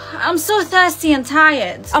 I'm so thirsty and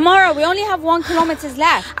tired. Amara, we only have 1 kilometer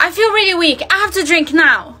left. I feel really weak. I have to drink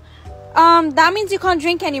now. That means you can't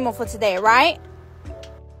drink anymore for today, right?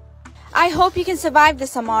 I hope you can survive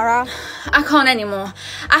this, Amara. I can't anymore.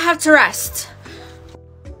 I have to rest.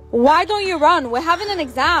 Why don't you run? We're having an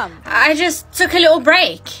exam. I just took a little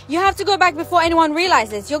break. You have to go back before anyone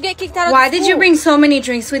realizes. You'll get kicked out of Why the school. did you bring so many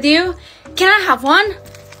drinks with you? Can I have one?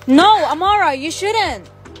 No, Amara, you shouldn't.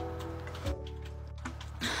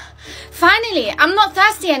 Finally, I'm not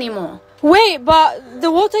thirsty anymore. Wait, but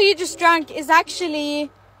the water you just drank is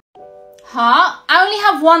actually... Huh? I only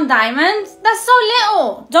have 1 diamond? That's so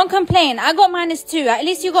little. Don't complain. I got -2. At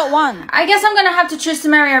least you got 1. I guess I'm gonna have to choose to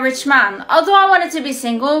marry a rich man. Although I wanted to be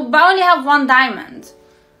single, but I only have 1 diamond.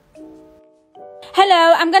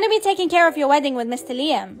 Hello, I'm gonna be taking care of your wedding with Mr.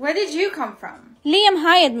 Liam. Where did you come from? Liam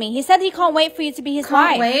hired me. He said he can't wait for you to be his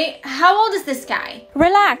wife. Can't wait? How old is this guy?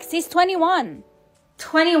 Relax, he's 21.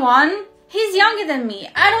 21? He's younger than me.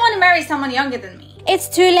 I don't want to marry someone younger than me. It's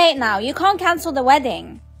too late now. You can't cancel the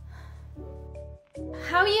wedding.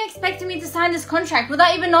 How are you expecting me to sign this contract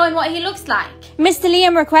without even knowing what he looks like? Mr.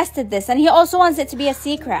 Liam requested this and he also wants it to be a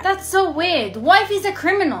secret. That's so weird. What if he's a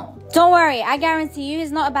criminal? Don't worry, I guarantee you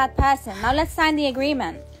he's not a bad person. Now let's sign the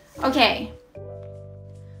agreement. Okay.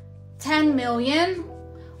 10 million?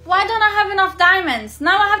 Why don't I have enough diamonds?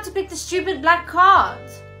 Now I have to pick the stupid black card.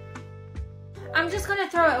 I'm just gonna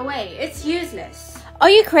throw it away. It's useless. Are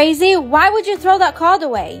you crazy? Why would you throw that card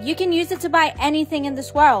away? You can use it to buy anything in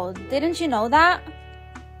this world. Didn't you know that?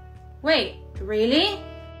 Wait, really?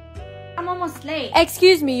 I'm almost late.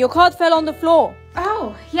 Excuse me, your card fell on the floor.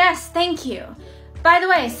 Oh, yes, thank you. By the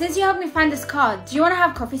way, since you helped me find this card, do you want to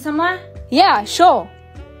have coffee somewhere? Yeah, sure.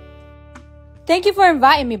 Thank you for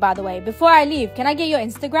inviting me, by the way. Before I leave, can I get your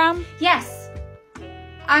Instagram? Yes.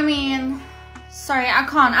 Sorry, I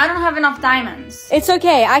can't. I don't have enough diamonds. It's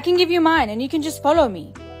okay. I can give you mine and you can just follow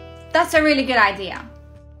me. That's a really good idea.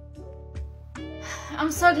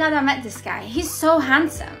 I'm so glad I met this guy. He's so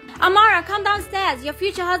handsome. Amara, come downstairs. Your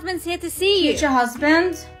future husband's here to see you. Future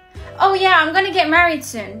husband? Oh yeah, I'm gonna get married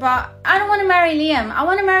soon, but I don't want to marry Liam. I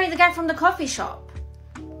want to marry the guy from the coffee shop.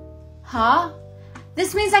 Huh?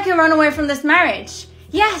 This means I can run away from this marriage.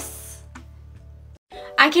 Yes!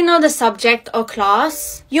 I can know the subject or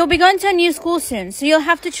class. You'll be going to a new school soon, so you'll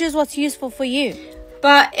have to choose what's useful for you.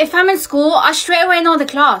 But if I'm in school, I straight away know the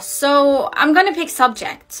class, so I'm gonna pick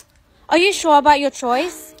subject. Are you sure about your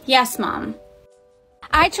choice? Yes, Mom.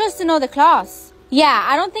 I chose to know the class. Yeah,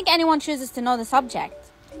 I don't think anyone chooses to know the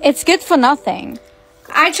subject. It's good for nothing.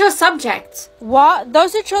 I chose subject. What?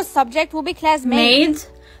 Those who chose subject will be Claire's maid. Maid?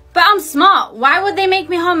 But I'm smart. Why would they make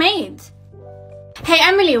me her maid? Hey,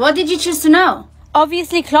 Emily, what did you choose to know?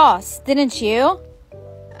 Obviously class, didn't you?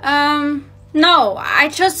 No, I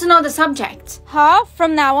chose to know the subject. Huh?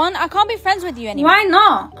 From now on, I can't be friends with you anymore. Why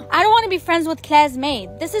not? I don't want to be friends with Claire's maid.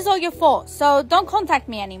 This is all your fault, so don't contact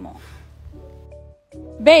me anymore.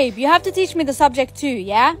 Babe, you have to teach me the subject too,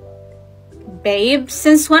 yeah? Babe,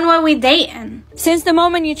 since when were we dating? Since the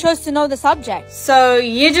moment you chose to know the subject. So,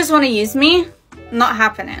 you just want to use me? Not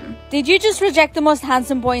happening. Did you just reject the most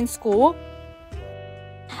handsome boy in school?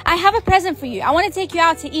 I have a present for you. I want to take you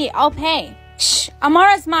out to eat. I'll pay. Shh,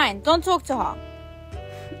 Amara's mine. Don't talk to her.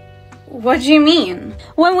 What do you mean?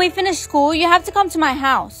 When we finish school, you have to come to my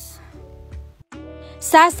house.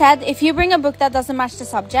 Sir said if you bring a book that doesn't match the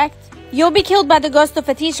subject, you'll be killed by the ghost of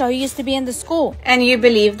a teacher who used to be in the school. And you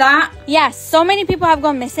believe that? Yes, so many people have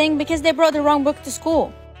gone missing because they brought the wrong book to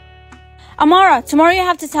school. Amara, tomorrow you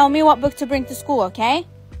have to tell me what book to bring to school, okay?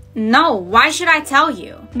 No, why should I tell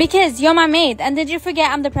you? Because you're my maid, and did you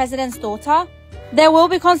forget I'm the president's daughter? There will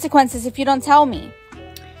be consequences if you don't tell me.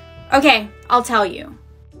 Okay, I'll tell you.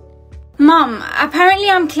 Mom, apparently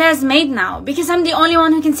I'm Claire's maid now because I'm the only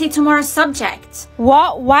one who can see tomorrow's subject.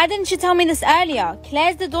 What? Why didn't you tell me this earlier?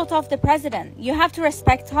 Claire's the daughter of the president. You have to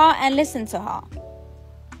respect her and listen to her.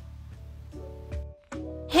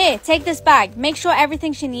 Here, take this bag. Make sure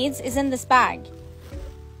everything she needs is in this bag.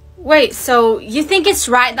 Wait, so you think it's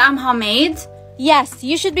right that I'm her maid? Yes,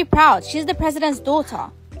 you should be proud. She's the president's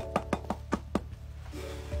daughter.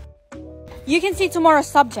 You can see tomorrow's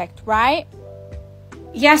subject, right?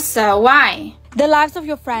 Yes, sir. Why? The lives of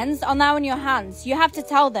your friends are now in your hands. You have to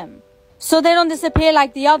tell them, so they don't disappear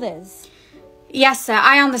like the others. Yes, sir.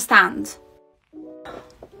 I understand.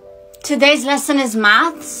 Today's lesson is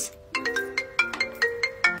maths.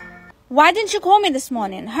 Why didn't you call me this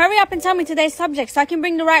morning? Hurry up and tell me today's subject so I can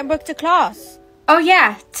bring the right book to class. Oh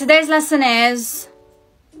yeah, today's lesson is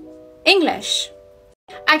English.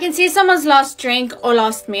 I can see someone's last drink or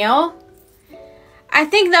last meal. I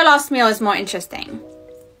think their last meal is more interesting.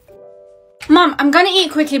 Mom, I'm gonna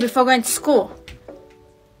eat quickly before going to school.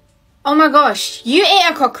 Oh my gosh, you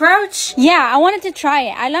ate a cockroach? Yeah, I wanted to try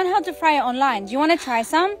it. I learned how to fry it online. Do you want to try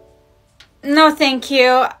some? No, thank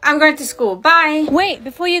you. I'm going to school. Bye. Wait,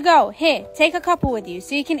 before you go, here, take a couple with you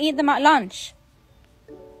so you can eat them at lunch.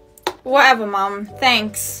 Whatever, Mom.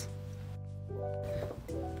 Thanks.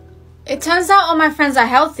 It turns out all my friends are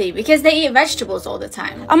healthy because they eat vegetables all the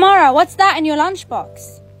time. Amara, what's that in your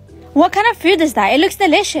lunchbox? What kind of food is that? It looks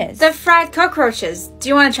delicious. They're fried cockroaches. Do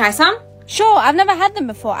you want to try some? Sure, I've never had them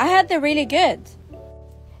before. I heard they're really good.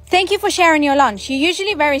 Thank you for sharing your lunch. You're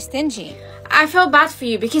usually very stingy. I feel bad for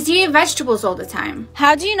you because you eat vegetables all the time.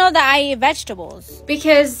 How do you know that I eat vegetables?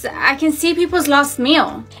 Because I can see people's last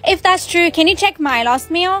meal. If that's true, can you check my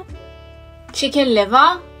last meal? Chicken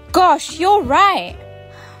liver? Gosh, you're right.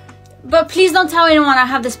 But please don't tell anyone I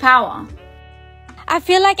have this power. I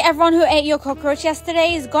feel like everyone who ate your cockroach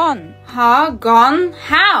yesterday is gone. Huh? Gone?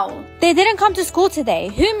 How? They didn't come to school today.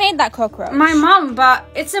 Who made that cockroach? My mom, but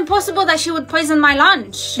it's impossible that she would poison my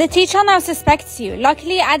lunch. The teacher now suspects you.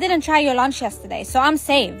 Luckily, I didn't try your lunch yesterday, so I'm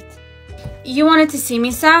saved. You wanted to see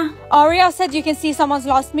me, sir? Aria said you can see someone's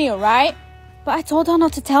last meal, right? But I told her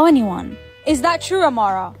not to tell anyone. Is that true,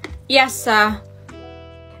 Amara? Yes, sir.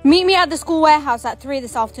 Meet me at the school warehouse at 3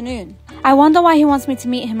 this afternoon. I wonder why he wants me to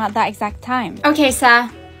meet him at that exact time. Okay, sir.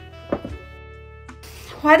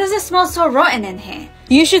 Why does it smell so rotten in here?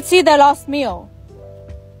 You should see their last meal.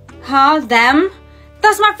 Huh? Them?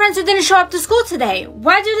 That's my friends who didn't show up to school today.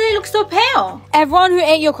 Why do they look so pale? Everyone who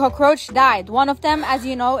ate your cockroach died. One of them, as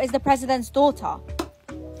you know, is the president's daughter.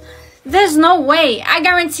 There's no way. I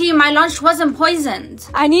guarantee you my lunch wasn't poisoned.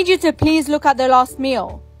 I need you to please look at their last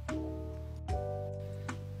meal.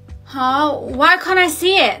 Huh? Why can't I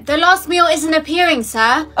see it? The last meal isn't appearing,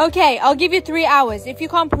 sir. Okay, I'll give you 3 hours. If you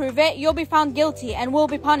can't prove it, you'll be found guilty and will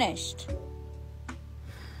be punished.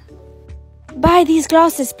 Buy these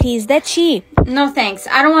glasses, please. They're cheap. No thanks.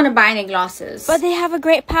 I don't want to buy any glasses. But they have a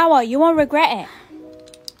great power. You won't regret it.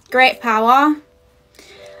 Great power?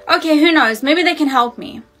 Okay, who knows? Maybe they can help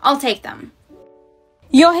me. I'll take them.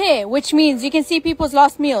 You're here, which means you can see people's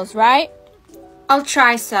last meals, right? I'll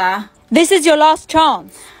try, sir. This is your last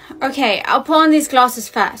chance. Okay, I'll put on these glasses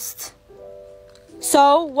first.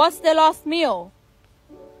 So, what's the last meal?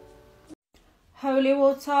 Holy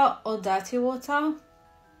water or dirty water?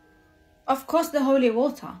 Of course the holy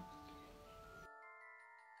water.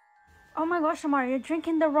 Oh my gosh, Amara, you're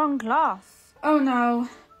drinking the wrong glass. Oh no.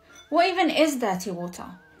 What even is dirty water?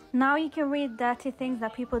 Now you can read dirty things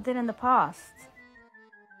that people did in the past.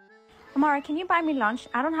 Amara, can you buy me lunch?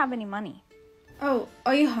 I don't have any money. Oh,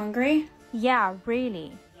 are you hungry? Yeah,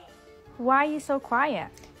 really. Why are you so quiet?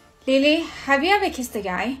 Lily, have you ever kissed a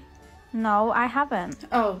guy? No, I haven't.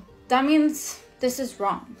 Oh, that means this is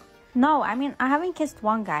wrong. No, I mean, I haven't kissed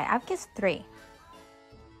one guy. I've kissed 3.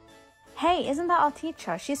 Hey, isn't that our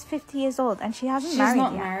teacher? She's 50 years old and she hasn't married yet.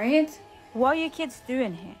 She's not married? What are you kids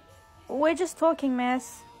doing here? We're just talking,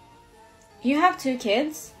 miss. You have 2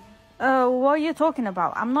 kids? What are you talking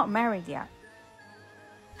about? I'm not married yet.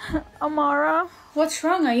 Amara? What's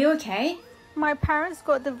wrong? Are you okay? My parents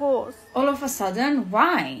got divorced. All of a sudden?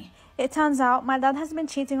 Why? It turns out my dad has been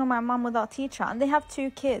cheating on my mom with our teacher and they have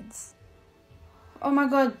 2 kids. Oh my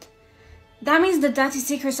god. That means the dirty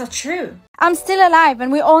secrets are true. I'm still alive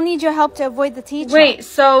and we all need your help to avoid the teacher. Wait,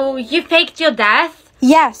 so you faked your death?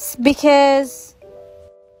 Yes, because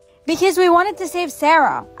we wanted to save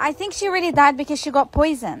Sarah. I think she really died because she got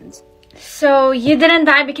poisoned. So you didn't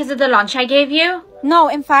die because of the lunch I gave you? No,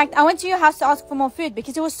 in fact, I went to your house to ask for more food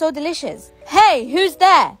because it was so delicious. Hey, who's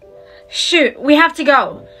there? Shoot, we have to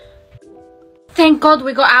go. Thank God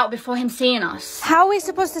we got out before him seeing us. How are we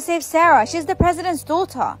supposed to save Sarah? She's the president's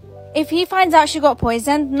daughter. If he finds out she got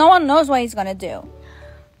poisoned, no one knows what he's gonna do.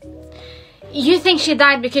 You think she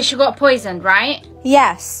died because she got poisoned, right?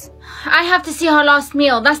 Yes. I have to see her last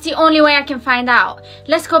meal. That's the only way I can find out.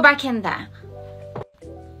 Let's go back in there.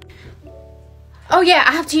 Oh yeah,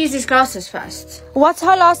 I have to use these glasses first. What's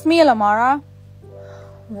her last meal, Amara?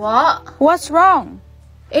 What? What's wrong?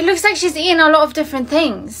 It looks like she's eaten a lot of different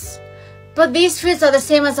things. But these foods are the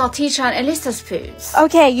same as our teacher and Alyssa's foods.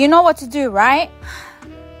 Okay, you know what to do, right?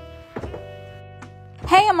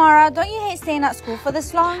 Hey, Amara, don't you hate staying at school for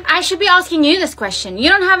this long? I should be asking you this question. You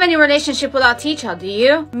don't have any relationship with our teacher, do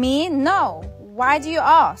you? Me? No. Why do you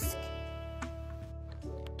ask?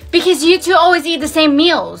 Because you two always eat the same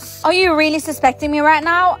meals. Are you really suspecting me right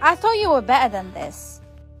now? I thought you were better than this.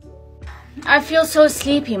 I feel so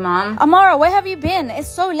sleepy, Mom. Amara, where have you been? It's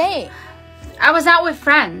so late. I was out with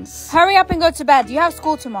friends. Hurry up and go to bed. You have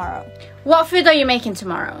school tomorrow. What food are you making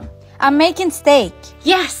tomorrow? I'm making steak.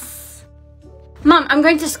 Yes! Mom, I'm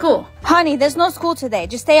going to school. Honey, there's no school today.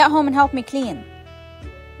 Just stay at home and help me clean.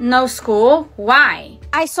 No school? Why?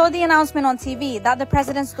 I saw the announcement on TV that the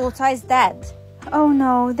president's daughter is dead. Oh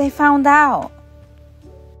no, they found out.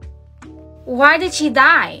 Why did she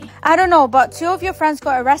die? I don't know, but 2 of your friends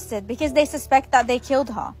got arrested because they suspect that they killed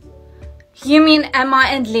her. You mean Emma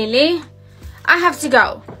and Lily? I have to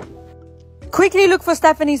go. Quickly look for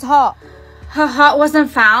Stephanie's heart. Her heart wasn't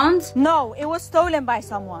found? No, it was stolen by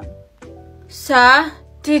someone. Sir,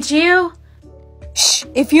 did you? Shh!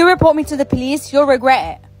 If you report me to the police, you'll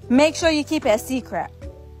regret it. Make sure you keep it a secret.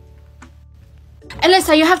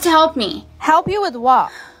 Alyssa, you have to help me. Help you with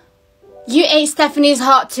what? You ate Stephanie's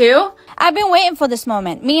heart too? I've been waiting for this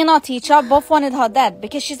moment. Me and our teacher both wanted her dead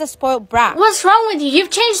because she's a spoiled brat. What's wrong with you? You've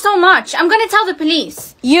changed so much. I'm gonna tell the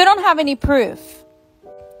police. You don't have any proof.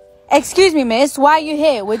 Excuse me, miss. Why are you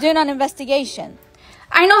here? We're doing an investigation.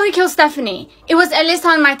 I know who killed Stephanie. It was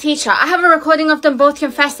Alyssa and my teacher. I have a recording of them both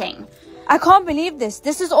confessing. I can't believe this.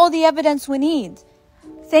 This is all the evidence we need.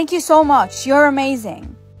 Thank you so much. You're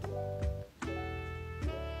amazing.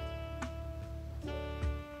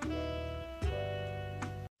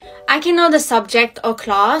 I can know the subject or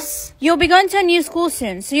class. You'll be going to a new school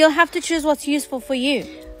soon, so you'll have to choose what's useful for you.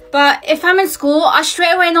 But if I'm in school, I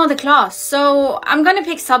straight away know the class. So I'm gonna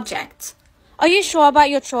pick subject. Are you sure about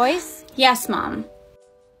your choice? Yes, Mom.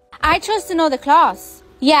 I chose to know the class.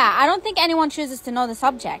 Yeah, I don't think anyone chooses to know the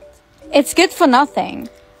subject. It's good for nothing.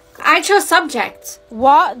 I chose subject.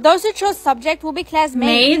 What? Those who chose subject will be Claire's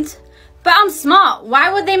maid. Maid? But I'm smart.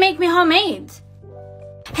 Why would they make me her maid?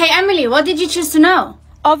 Hey, Emily, what did you choose to know?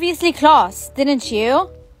 Obviously class, didn't you?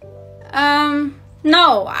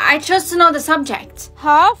 No, I chose to know the subject.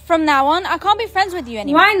 Huh? From now on, I can't be friends with you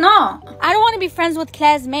anymore. Why not? I don't want to be friends with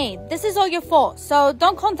Claire's maid. This is all your fault, so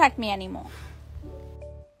don't contact me anymore.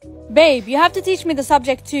 Babe, you have to teach me the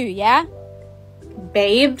subject too, yeah?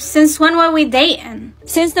 Babe, since when were we dating?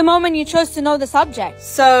 Since the moment you chose to know the subject.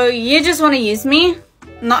 So you just want to use me?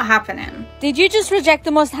 Not happening. Did you just reject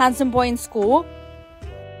the most handsome boy in school?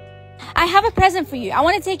 I have a present for you. I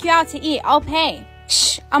want to take you out to eat. I'll pay.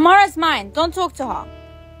 Shh, Amara's mine. Don't talk to her.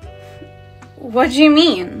 What do you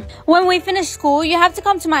mean? When we finish school, you have to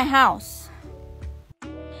come to my house.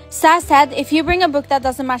 Saz said if you bring a book that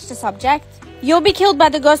doesn't match the subject, you'll be killed by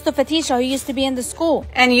the ghost of a teacher who used to be in the school.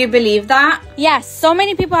 And you believe that? Yes, so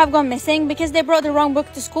many people have gone missing because they brought the wrong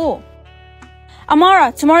book to school.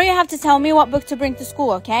 Amara, tomorrow you have to tell me what book to bring to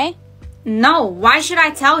school, okay? No, why should I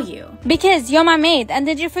tell you? Because you're my maid, and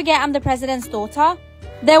did you forget I'm the president's daughter?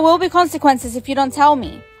 There will be consequences if you don't tell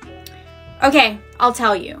me. Okay, I'll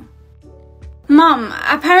tell you. Mom,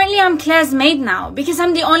 apparently I'm Claire's maid now because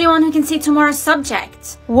I'm the only one who can see tomorrow's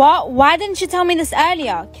subject. What? Why didn't you tell me this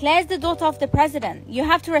earlier? Claire's the daughter of the president. You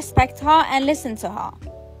have to respect her and listen to her.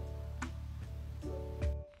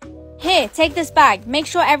 Here, take this bag. Make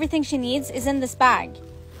sure everything she needs is in this bag.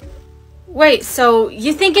 Wait, so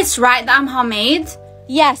you think it's right that I'm her maid?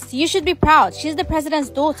 Yes, you should be proud. She's the president's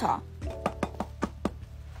daughter.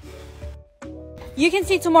 You can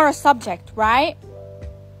see tomorrow's subject, right?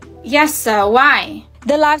 Yes, sir. Why?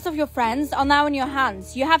 The lives of your friends are now in your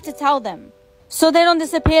hands. You have to tell them, so they don't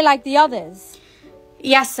disappear like the others.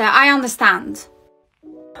 Yes, sir. I understand.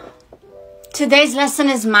 Today's lesson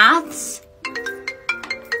is maths.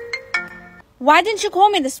 Why didn't you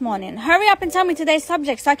call me this morning? Hurry up and tell me today's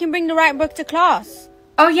subject so I can bring the right book to class.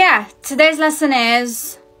 Oh yeah, today's lesson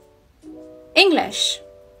is English.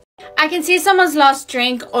 I can see someone's last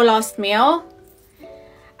drink or last meal.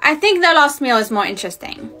 I think their last meal is more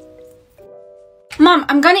interesting. Mom,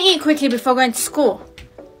 I'm gonna eat quickly before going to school.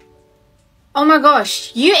 Oh my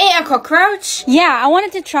gosh, you ate a cockroach? Yeah, I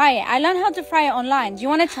wanted to try it. I learned how to fry it online. Do you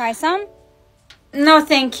want to try some? No,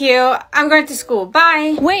 thank you. I'm going to school.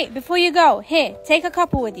 Bye. Wait, before you go, here, take a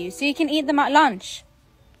couple with you so you can eat them at lunch.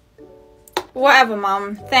 Whatever,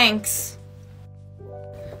 Mom. Thanks.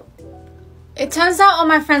 It turns out all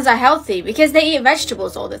my friends are healthy because they eat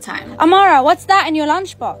vegetables all the time. Amara, what's that in your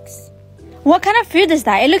lunchbox? What kind of food is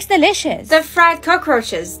that? It looks delicious. They're fried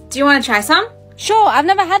cockroaches. Do you want to try some? Sure, I've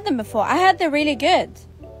never had them before. I heard they're really good.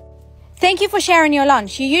 Thank you for sharing your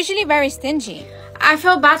lunch. You're usually very stingy. I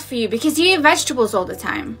feel bad for you because you eat vegetables all the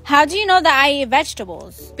time. How do you know that I eat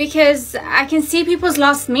vegetables? Because I can see people's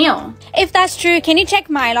last meal. If that's true, can you check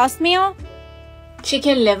my last meal?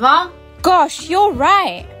 Chicken liver? Gosh, you're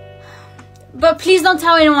right. But please don't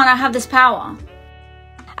tell anyone I have this power.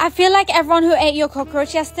 I feel like everyone who ate your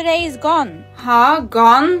cockroach yesterday is gone. Huh?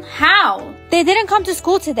 Gone? How? They didn't come to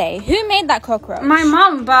school today. Who made that cockroach? My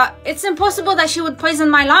mom, but it's impossible that she would poison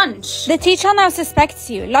my lunch. The teacher now suspects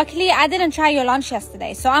you. Luckily, I didn't try your lunch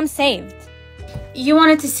yesterday, so I'm saved. You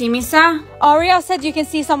wanted to see me, sir? Ariel said you can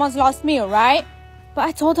see someone's last meal, right? But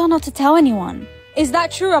I told her not to tell anyone. Is that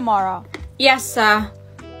true, Amara? Yes, sir.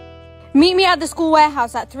 Meet me at the school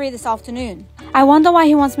warehouse at 3 this afternoon. I wonder why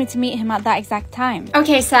he wants me to meet him at that exact time.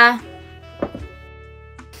 Okay, sir.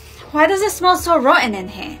 Why does it smell so rotten in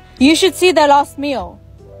here? You should see their last meal.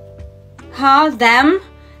 Huh? Them?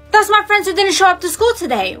 That's my friends who didn't show up to school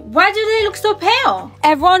today. Why do they look so pale?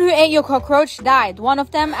 Everyone who ate your cockroach died. One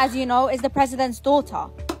of them, as you know, is the president's daughter.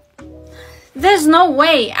 There's no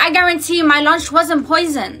way. I guarantee you my lunch wasn't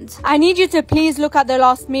poisoned. I need you to please look at their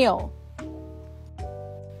last meal.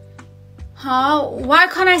 Huh? Why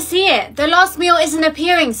can't I see it? The last meal isn't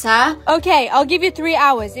appearing, sir. Okay, I'll give you 3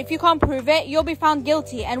 hours. If you can't prove it, you'll be found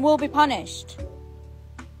guilty and will be punished.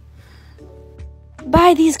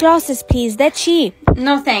 Buy these glasses, please. They're cheap.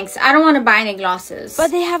 No thanks. I don't want to buy any glasses. But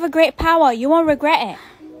they have a great power. You won't regret it.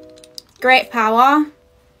 Great power?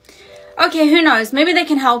 Okay, who knows? Maybe they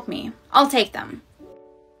can help me. I'll take them.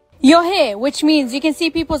 You're here, which means you can see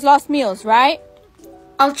people's last meals, right?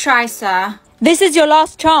 I'll try, sir. This is your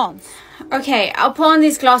last chance. Okay, I'll put on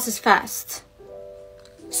these glasses first.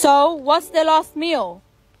 So, what's the last meal?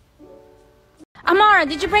 Amara,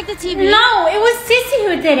 did you break the TV? No, it was Sissy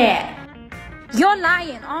who did it. You're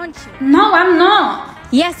lying, aren't you? No, I'm not.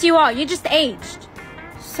 Yes, you are. You just aged.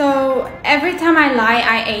 So, every time I lie,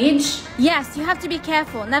 I age? Yes, you have to be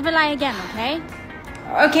careful. Never lie again, okay?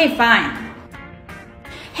 Okay, fine.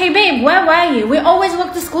 Hey, babe, where were you? We always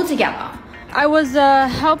walk to school together. I was,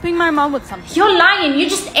 helping my mom with something. You're lying. You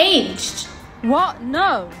just aged. What?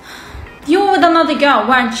 No. You were with another girl,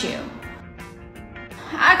 weren't you?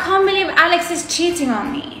 I can't believe Alex is cheating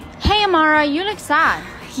on me. Hey, Amara, you look sad.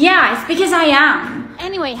 Yeah, it's because I am.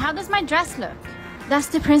 Anyway, how does my dress look? That's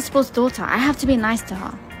the principal's daughter. I have to be nice to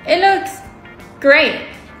her. It looks great.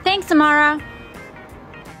 Thanks, Amara.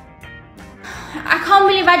 I can't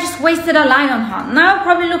believe I just wasted a lie on her. Now I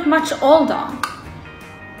probably look much older.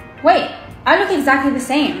 Wait, I look exactly the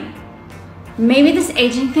same. Maybe this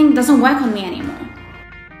aging thing doesn't work on me anymore.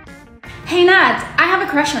 Hey Nad, I have a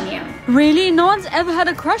crush on you. Really? No one's ever had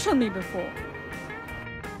a crush on me before.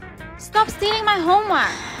 Stop stealing my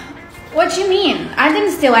homework. What do you mean? I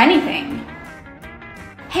didn't steal anything.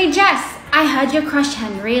 Hey Jess, I heard your crush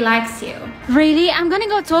Henry likes you. Really? I'm gonna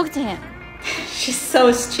go talk to him. She's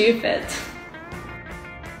so stupid.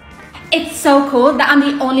 It's so cool that I'm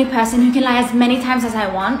the only person who can lie as many times as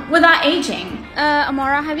I want without aging.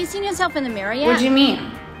 Amara, have you seen yourself in the mirror yet? What do you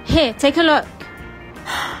mean? Here, take a look.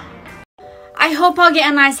 I hope I'll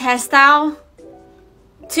get a nice hairstyle.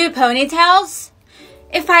 2 ponytails.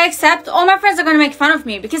 If I accept, all my friends are going to make fun of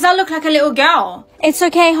me because I look like a little girl. It's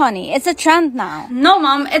okay, honey. It's a trend now. No,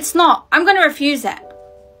 Mom, it's not. I'm going to refuse it.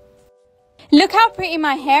 Look how pretty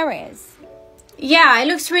my hair is. Yeah, it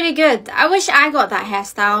looks really good. I wish I got that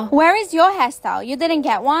hairstyle. Where is your hairstyle? You didn't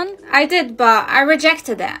get one? I did, but I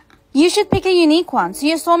rejected it. You should pick a unique one so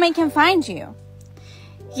your soulmate can find you.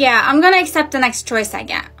 Yeah, I'm going to accept the next choice I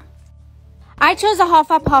get. I chose a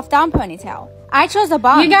half up, half down ponytail. I chose a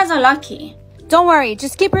bun. You guys are lucky. Don't worry,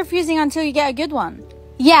 just keep refusing until you get a good one.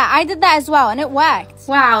 Yeah, I did that as well and it worked.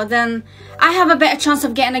 Wow, then I have a better chance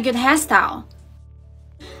of getting a good hairstyle.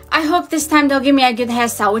 I hope this time they'll give me a good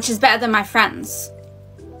hairstyle, which is better than my friends.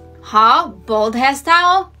 Huh? Bald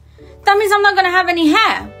hairstyle? That means I'm not gonna have any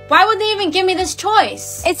hair. Why would they even give me this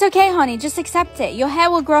choice? It's okay, honey, just accept it. Your hair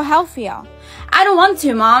will grow healthier. I don't want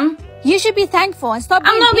to, Mom. You should be thankful and stop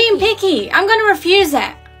being picky. I'm not being picky. I'm gonna refuse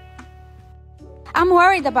it. I'm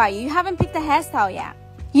worried about you. You haven't picked a hairstyle yet.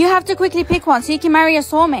 You have to quickly pick one so you can marry your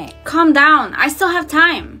soulmate. Calm down. I still have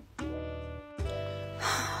time.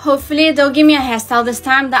 Hopefully, they'll give me a hairstyle this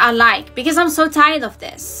time that I like because I'm so tired of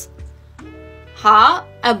this. Huh?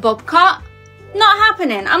 A bob cut? Not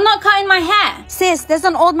happening. I'm not cutting my hair. Sis, there's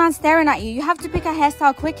an old man staring at you. You have to pick a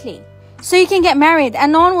hairstyle quickly so you can get married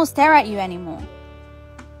and no one will stare at you anymore.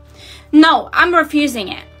 No, I'm refusing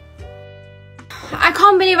it. I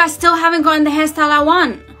can't believe I still haven't gotten the hairstyle I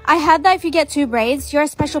want. I heard that if you get 2 braids, you're a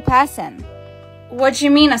special person. What do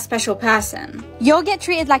you mean, a special person? You'll get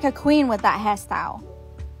treated like a queen with that hairstyle.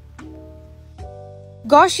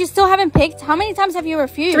 Gosh, you still haven't picked? How many times have you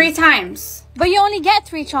refused? 3 times. But you only get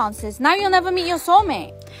 3 chances. Now you'll never meet your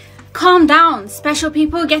soulmate. Calm down. Special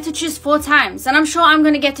people get to choose 4 times, and I'm sure I'm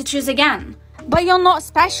going to get to choose again. But you're not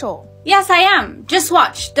special. Yes, I am. Just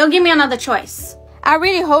watch. They'll give me another choice. I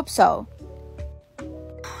really hope so.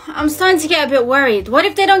 I'm starting to get a bit worried. What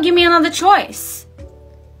if they don't give me another choice?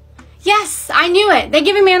 Yes, I knew it. They're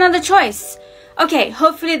giving me another choice. Okay,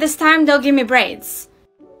 hopefully this time they'll give me braids.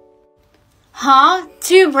 Huh?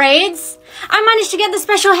 2 braids? I managed to get the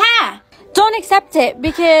special hair. Don't accept it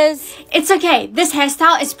because... It's okay. This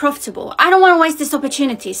hairstyle is profitable. I don't want to waste this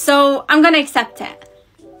opportunity, so I'm going to accept it.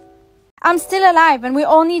 I'm still alive and we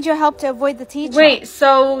all need your help to avoid the teacher. Wait,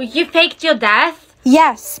 so you faked your death?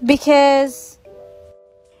 Yes, because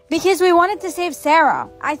we wanted to save Sarah.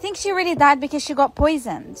 I think she really died because she got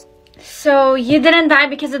poisoned. So you didn't die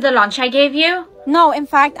because of the lunch I gave you? No, in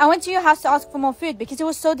fact, I went to your house to ask for more food because it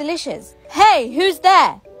was so delicious. Hey, who's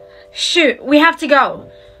there? Shoot, we have to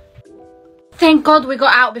go. Thank God we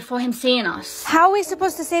got out before him seeing us. How are we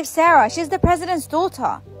supposed to save Sarah? She's the president's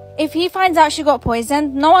daughter. If he finds out she got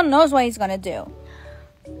poisoned, no one knows what he's gonna do.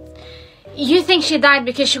 You think she died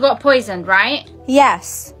because she got poisoned, right?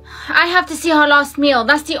 Yes. I have to see her last meal.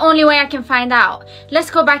 That's the only way I can find out.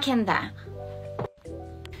 Let's go back in there.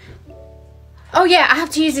 Oh yeah, I have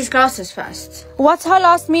to use these glasses first. What's her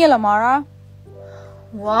last meal, Amara?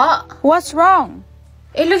 What? What's wrong?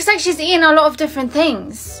 It looks like she's eating a lot of different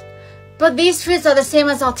things. But these foods are the same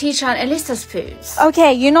as our teacher and Alyssa's foods.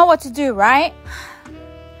 Okay, you know what to do, right?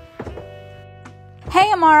 Hey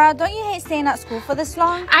Amara, don't you hate staying at school for this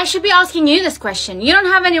long? I should be asking you this question. You don't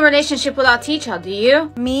have any relationship with our teacher, do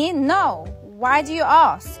you? Me? No. Why do you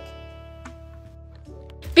ask?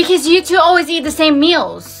 Because you two always eat the same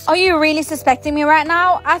meals. Are you really suspecting me right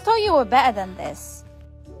now? I thought you were better than this.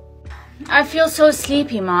 I feel so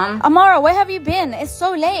sleepy, Mom. Amara, where have you been? It's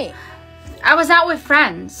so late. I was out with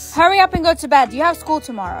friends. Hurry up and go to bed. You have school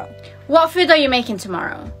tomorrow. What food are you making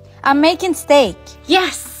tomorrow? I'm making steak.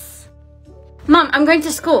 Yes! Mom, I'm going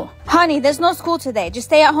to school. Honey, there's no school today. Just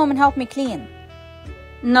stay at home and help me clean.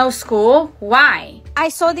 No school? Why? I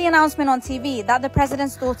saw the announcement on TV that the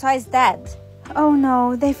president's daughter is dead. Oh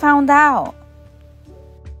no, they found out.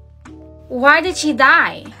 Why did she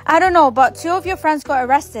die? I don't know, but 2 of your friends got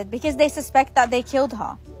arrested because they suspect that they killed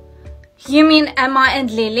her. You mean Emma and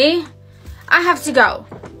Lily? I have to go.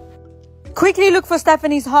 Quickly look for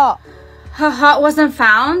Stephanie's heart. Her heart wasn't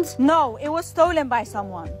found? No, it was stolen by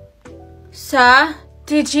someone. Sir,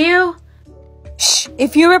 did you? Shh,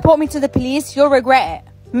 if you report me to the police, you'll regret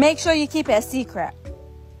it. Make sure you keep it a secret.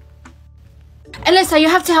 Alyssa, you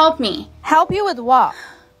have to help me. Help you with what?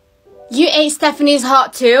 You ate Stephanie's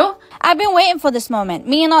heart too? I've been waiting for this moment.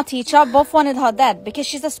 Me and our teacher both wanted her dead because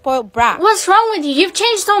she's a spoiled brat. What's wrong with you? You've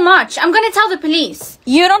changed so much. I'm gonna tell the police.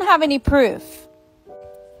 You don't have any proof.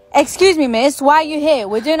 Excuse me, miss. Why are you here?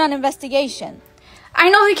 We're doing an investigation. I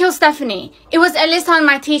know who killed Stephanie. It was Alyssa and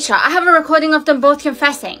my teacher. I have a recording of them both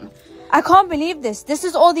confessing. I can't believe this. This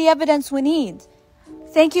is all the evidence we need.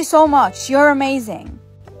 Thank you so much. You're amazing.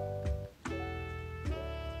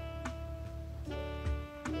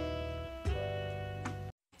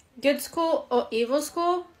 Good school or evil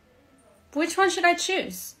school? Which one should I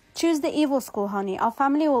choose? Choose the evil school, honey. Our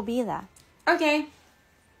family will be there. Okay.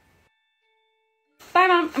 Bye,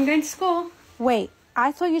 Mom. I'm going to school. Wait,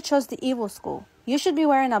 I thought you chose the evil school. You should be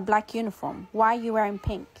wearing a black uniform. Why are you wearing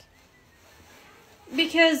pink?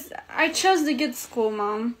 Because I chose the good school,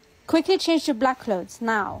 Mom. Quickly change to black clothes,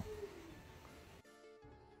 now.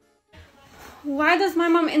 Why does my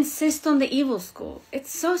mom insist on the evil school?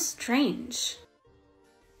 It's so strange.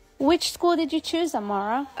 Which school did you choose,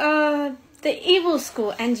 Amara? The evil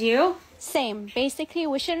school. And you? Same. Basically,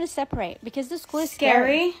 we shouldn't separate because the school is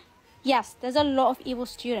Scary? Yes, there's a lot of evil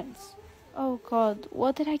students. Oh God,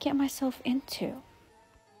 what did I get myself into?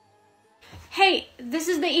 Hey, this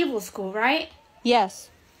is the evil school, right? Yes.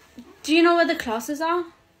 Do you know where the classes are?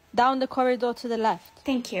 Down the corridor to the left.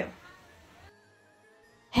 Thank you.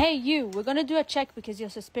 Hey you, we're gonna do a check because you're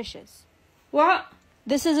suspicious. What?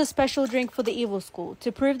 This is a special drink for the evil school.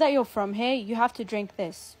 To prove that you're from here, you have to drink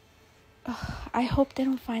this. Ugh, I hope they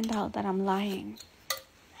don't find out that I'm lying.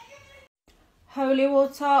 Holy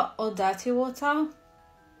water or dirty water?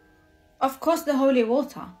 Of course the holy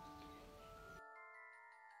water.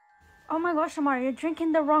 Oh my gosh, Amara, you're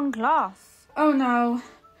drinking the wrong glass. Oh no.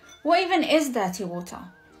 What even is dirty water?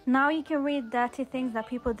 Now you can read dirty things that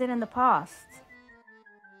people did in the past.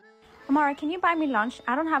 Amara, can you buy me lunch?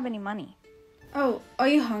 I don't have any money. Oh, are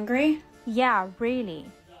you hungry? Yeah, really.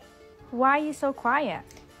 Why are you so quiet?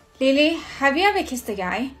 Lily, have you ever kissed a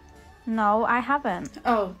guy? No, I haven't.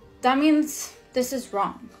 Oh, that means this is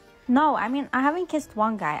wrong. No, I mean, I haven't kissed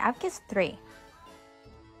one guy. I've kissed 3.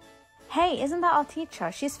 Hey, isn't that our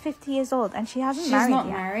teacher? She's 50 years old and she hasn't married yet. She's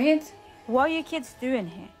not married? What are you kids doing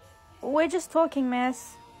here? We're just talking,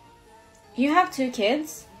 miss. You have 2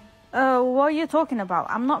 kids? What are you talking about?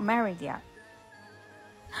 I'm not married yet.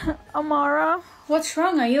 Amara? What's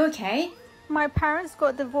wrong? Are you okay? My parents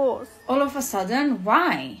got divorced. All of a sudden?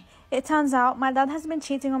 Why? It turns out my dad has been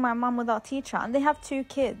cheating on my mom with our teacher and they have 2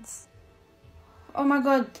 kids. Oh my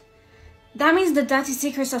god. That means the dirty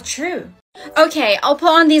secrets are true. Okay, I'll put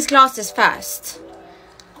on these glasses first.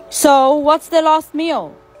 So, what's the last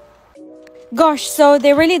meal? Gosh, so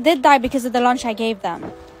they really did die because of the lunch I gave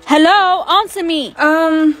them. Hello? Answer me!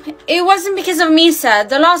 It wasn't because of me, sir.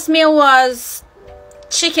 The last meal was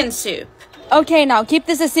chicken soup. Okay, now, keep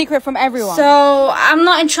this a secret from everyone. So, I'm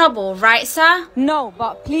not in trouble, right, sir? No,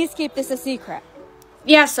 but please keep this a secret.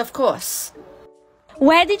 Yes, of course.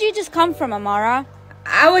 Where did you just come from, Amara?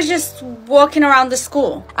 I was just walking around the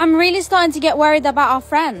school. I'm really starting to get worried about our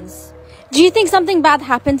friends. Do you think something bad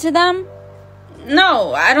happened to them?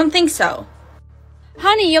 No, I don't think so.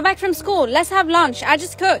 Honey, you're back from school. Let's have lunch. I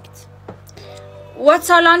just cooked. What's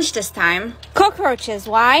our lunch this time? Cockroaches,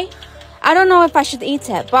 why? I don't know if I should eat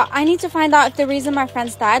it, but I need to find out if the reason my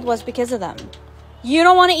friends died was because of them. You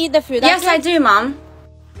don't want to eat the food? Yes, I do, Mom.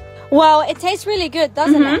 Well, it tastes really good,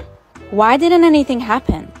 doesn't it? Why didn't anything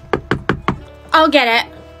happen? I'll get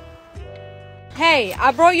it. Hey,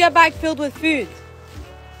 I brought you a bag filled with food.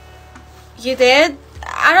 You did?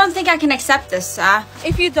 I don't think I can accept this, sir.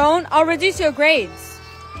 If you don't, I'll reduce your grades.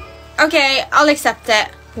 Okay, I'll accept it.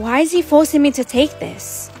 Why is he forcing me to take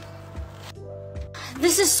this?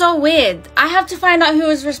 This is so weird. I have to find out who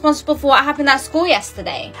was responsible for what happened at school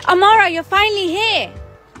yesterday. Amara, you're finally here.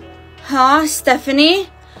 Huh, Stephanie?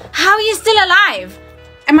 How are you still alive?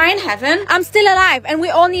 Am I in heaven? I'm still alive and we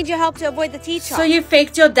all need your help to avoid the teacher. So you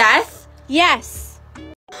faked your death? Yes.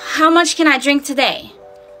 How much can I drink today?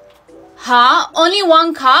 Huh? Only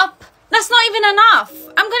 1 cup? That's not even enough.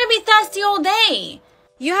 I'm gonna be thirsty all day.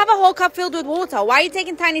 You have a whole cup filled with water. Why are you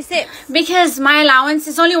taking tiny sips? Because my allowance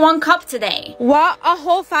is only 1 cup today. What? A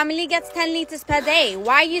whole family gets 10 liters per day.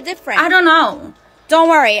 Why are you different? I don't know. Don't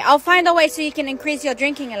worry. I'll find a way so you can increase your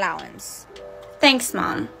drinking allowance. Thanks,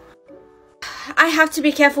 Mom. I have to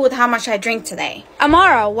be careful with how much I drink today.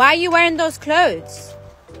 Amara, why are you wearing those clothes?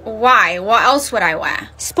 Why? What else would I wear?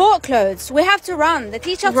 Sport clothes. We have to run. The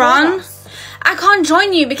teacher told Run? us. I can't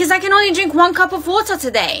join you because I can only drink 1 cup of water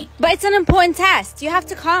today. But it's an important test. You have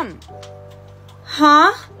to come.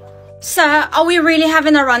 Huh? Sir, are we really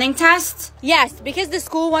having a running test? Yes, because the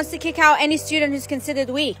school wants to kick out any student who's considered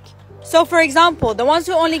weak. So, for example, the ones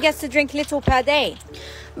who only gets to drink little per day.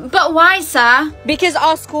 But why, sir? Because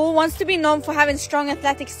our school wants to be known for having strong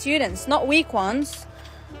athletic students, not weak ones.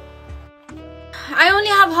 I only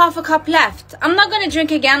have half a cup left. I'm not going to drink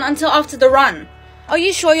again until after the run. Are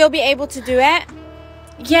you sure you'll be able to do it?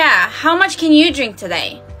 Yeah, how much can you drink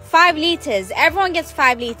today? 5 liters. Everyone gets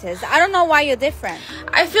 5 liters. I don't know why you're different.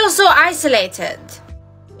 I feel so isolated.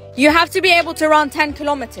 You have to be able to run 10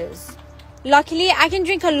 kilometers. Luckily, I can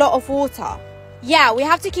drink a lot of water. Yeah, we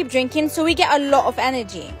have to keep drinking so we get a lot of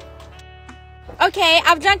energy. Okay,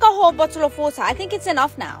 I've drank a whole bottle of water. I think it's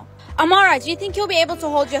enough now. Amara, do you think you'll be able to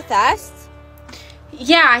hold your thirst?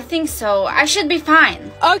 Yeah, I think so. I should be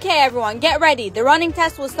fine. Okay, everyone, get ready. The running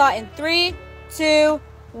test will start in 3, 2,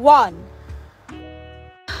 1.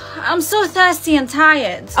 I'm so thirsty and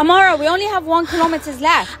tired. Amara, we only have 1 kilometer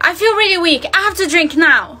left. I feel really weak. I have to drink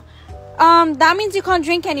now. That means you can't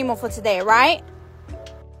drink anymore for today, right?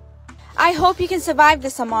 I hope you can survive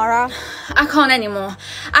this, Amara. I can't anymore.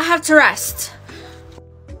 I have to rest.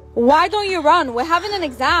 Why don't you run? We're having an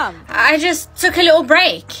exam. I just took a little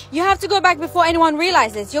break. You have to go back before anyone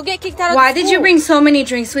realizes. You'll get kicked out of Why the did you school. bring so many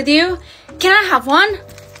drinks with you? Can I have one?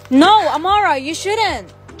 No, Amara, you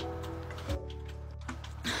shouldn't.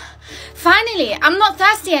 Finally, I'm not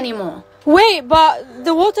thirsty anymore. Wait, but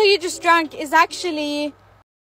the water you just drank is actually...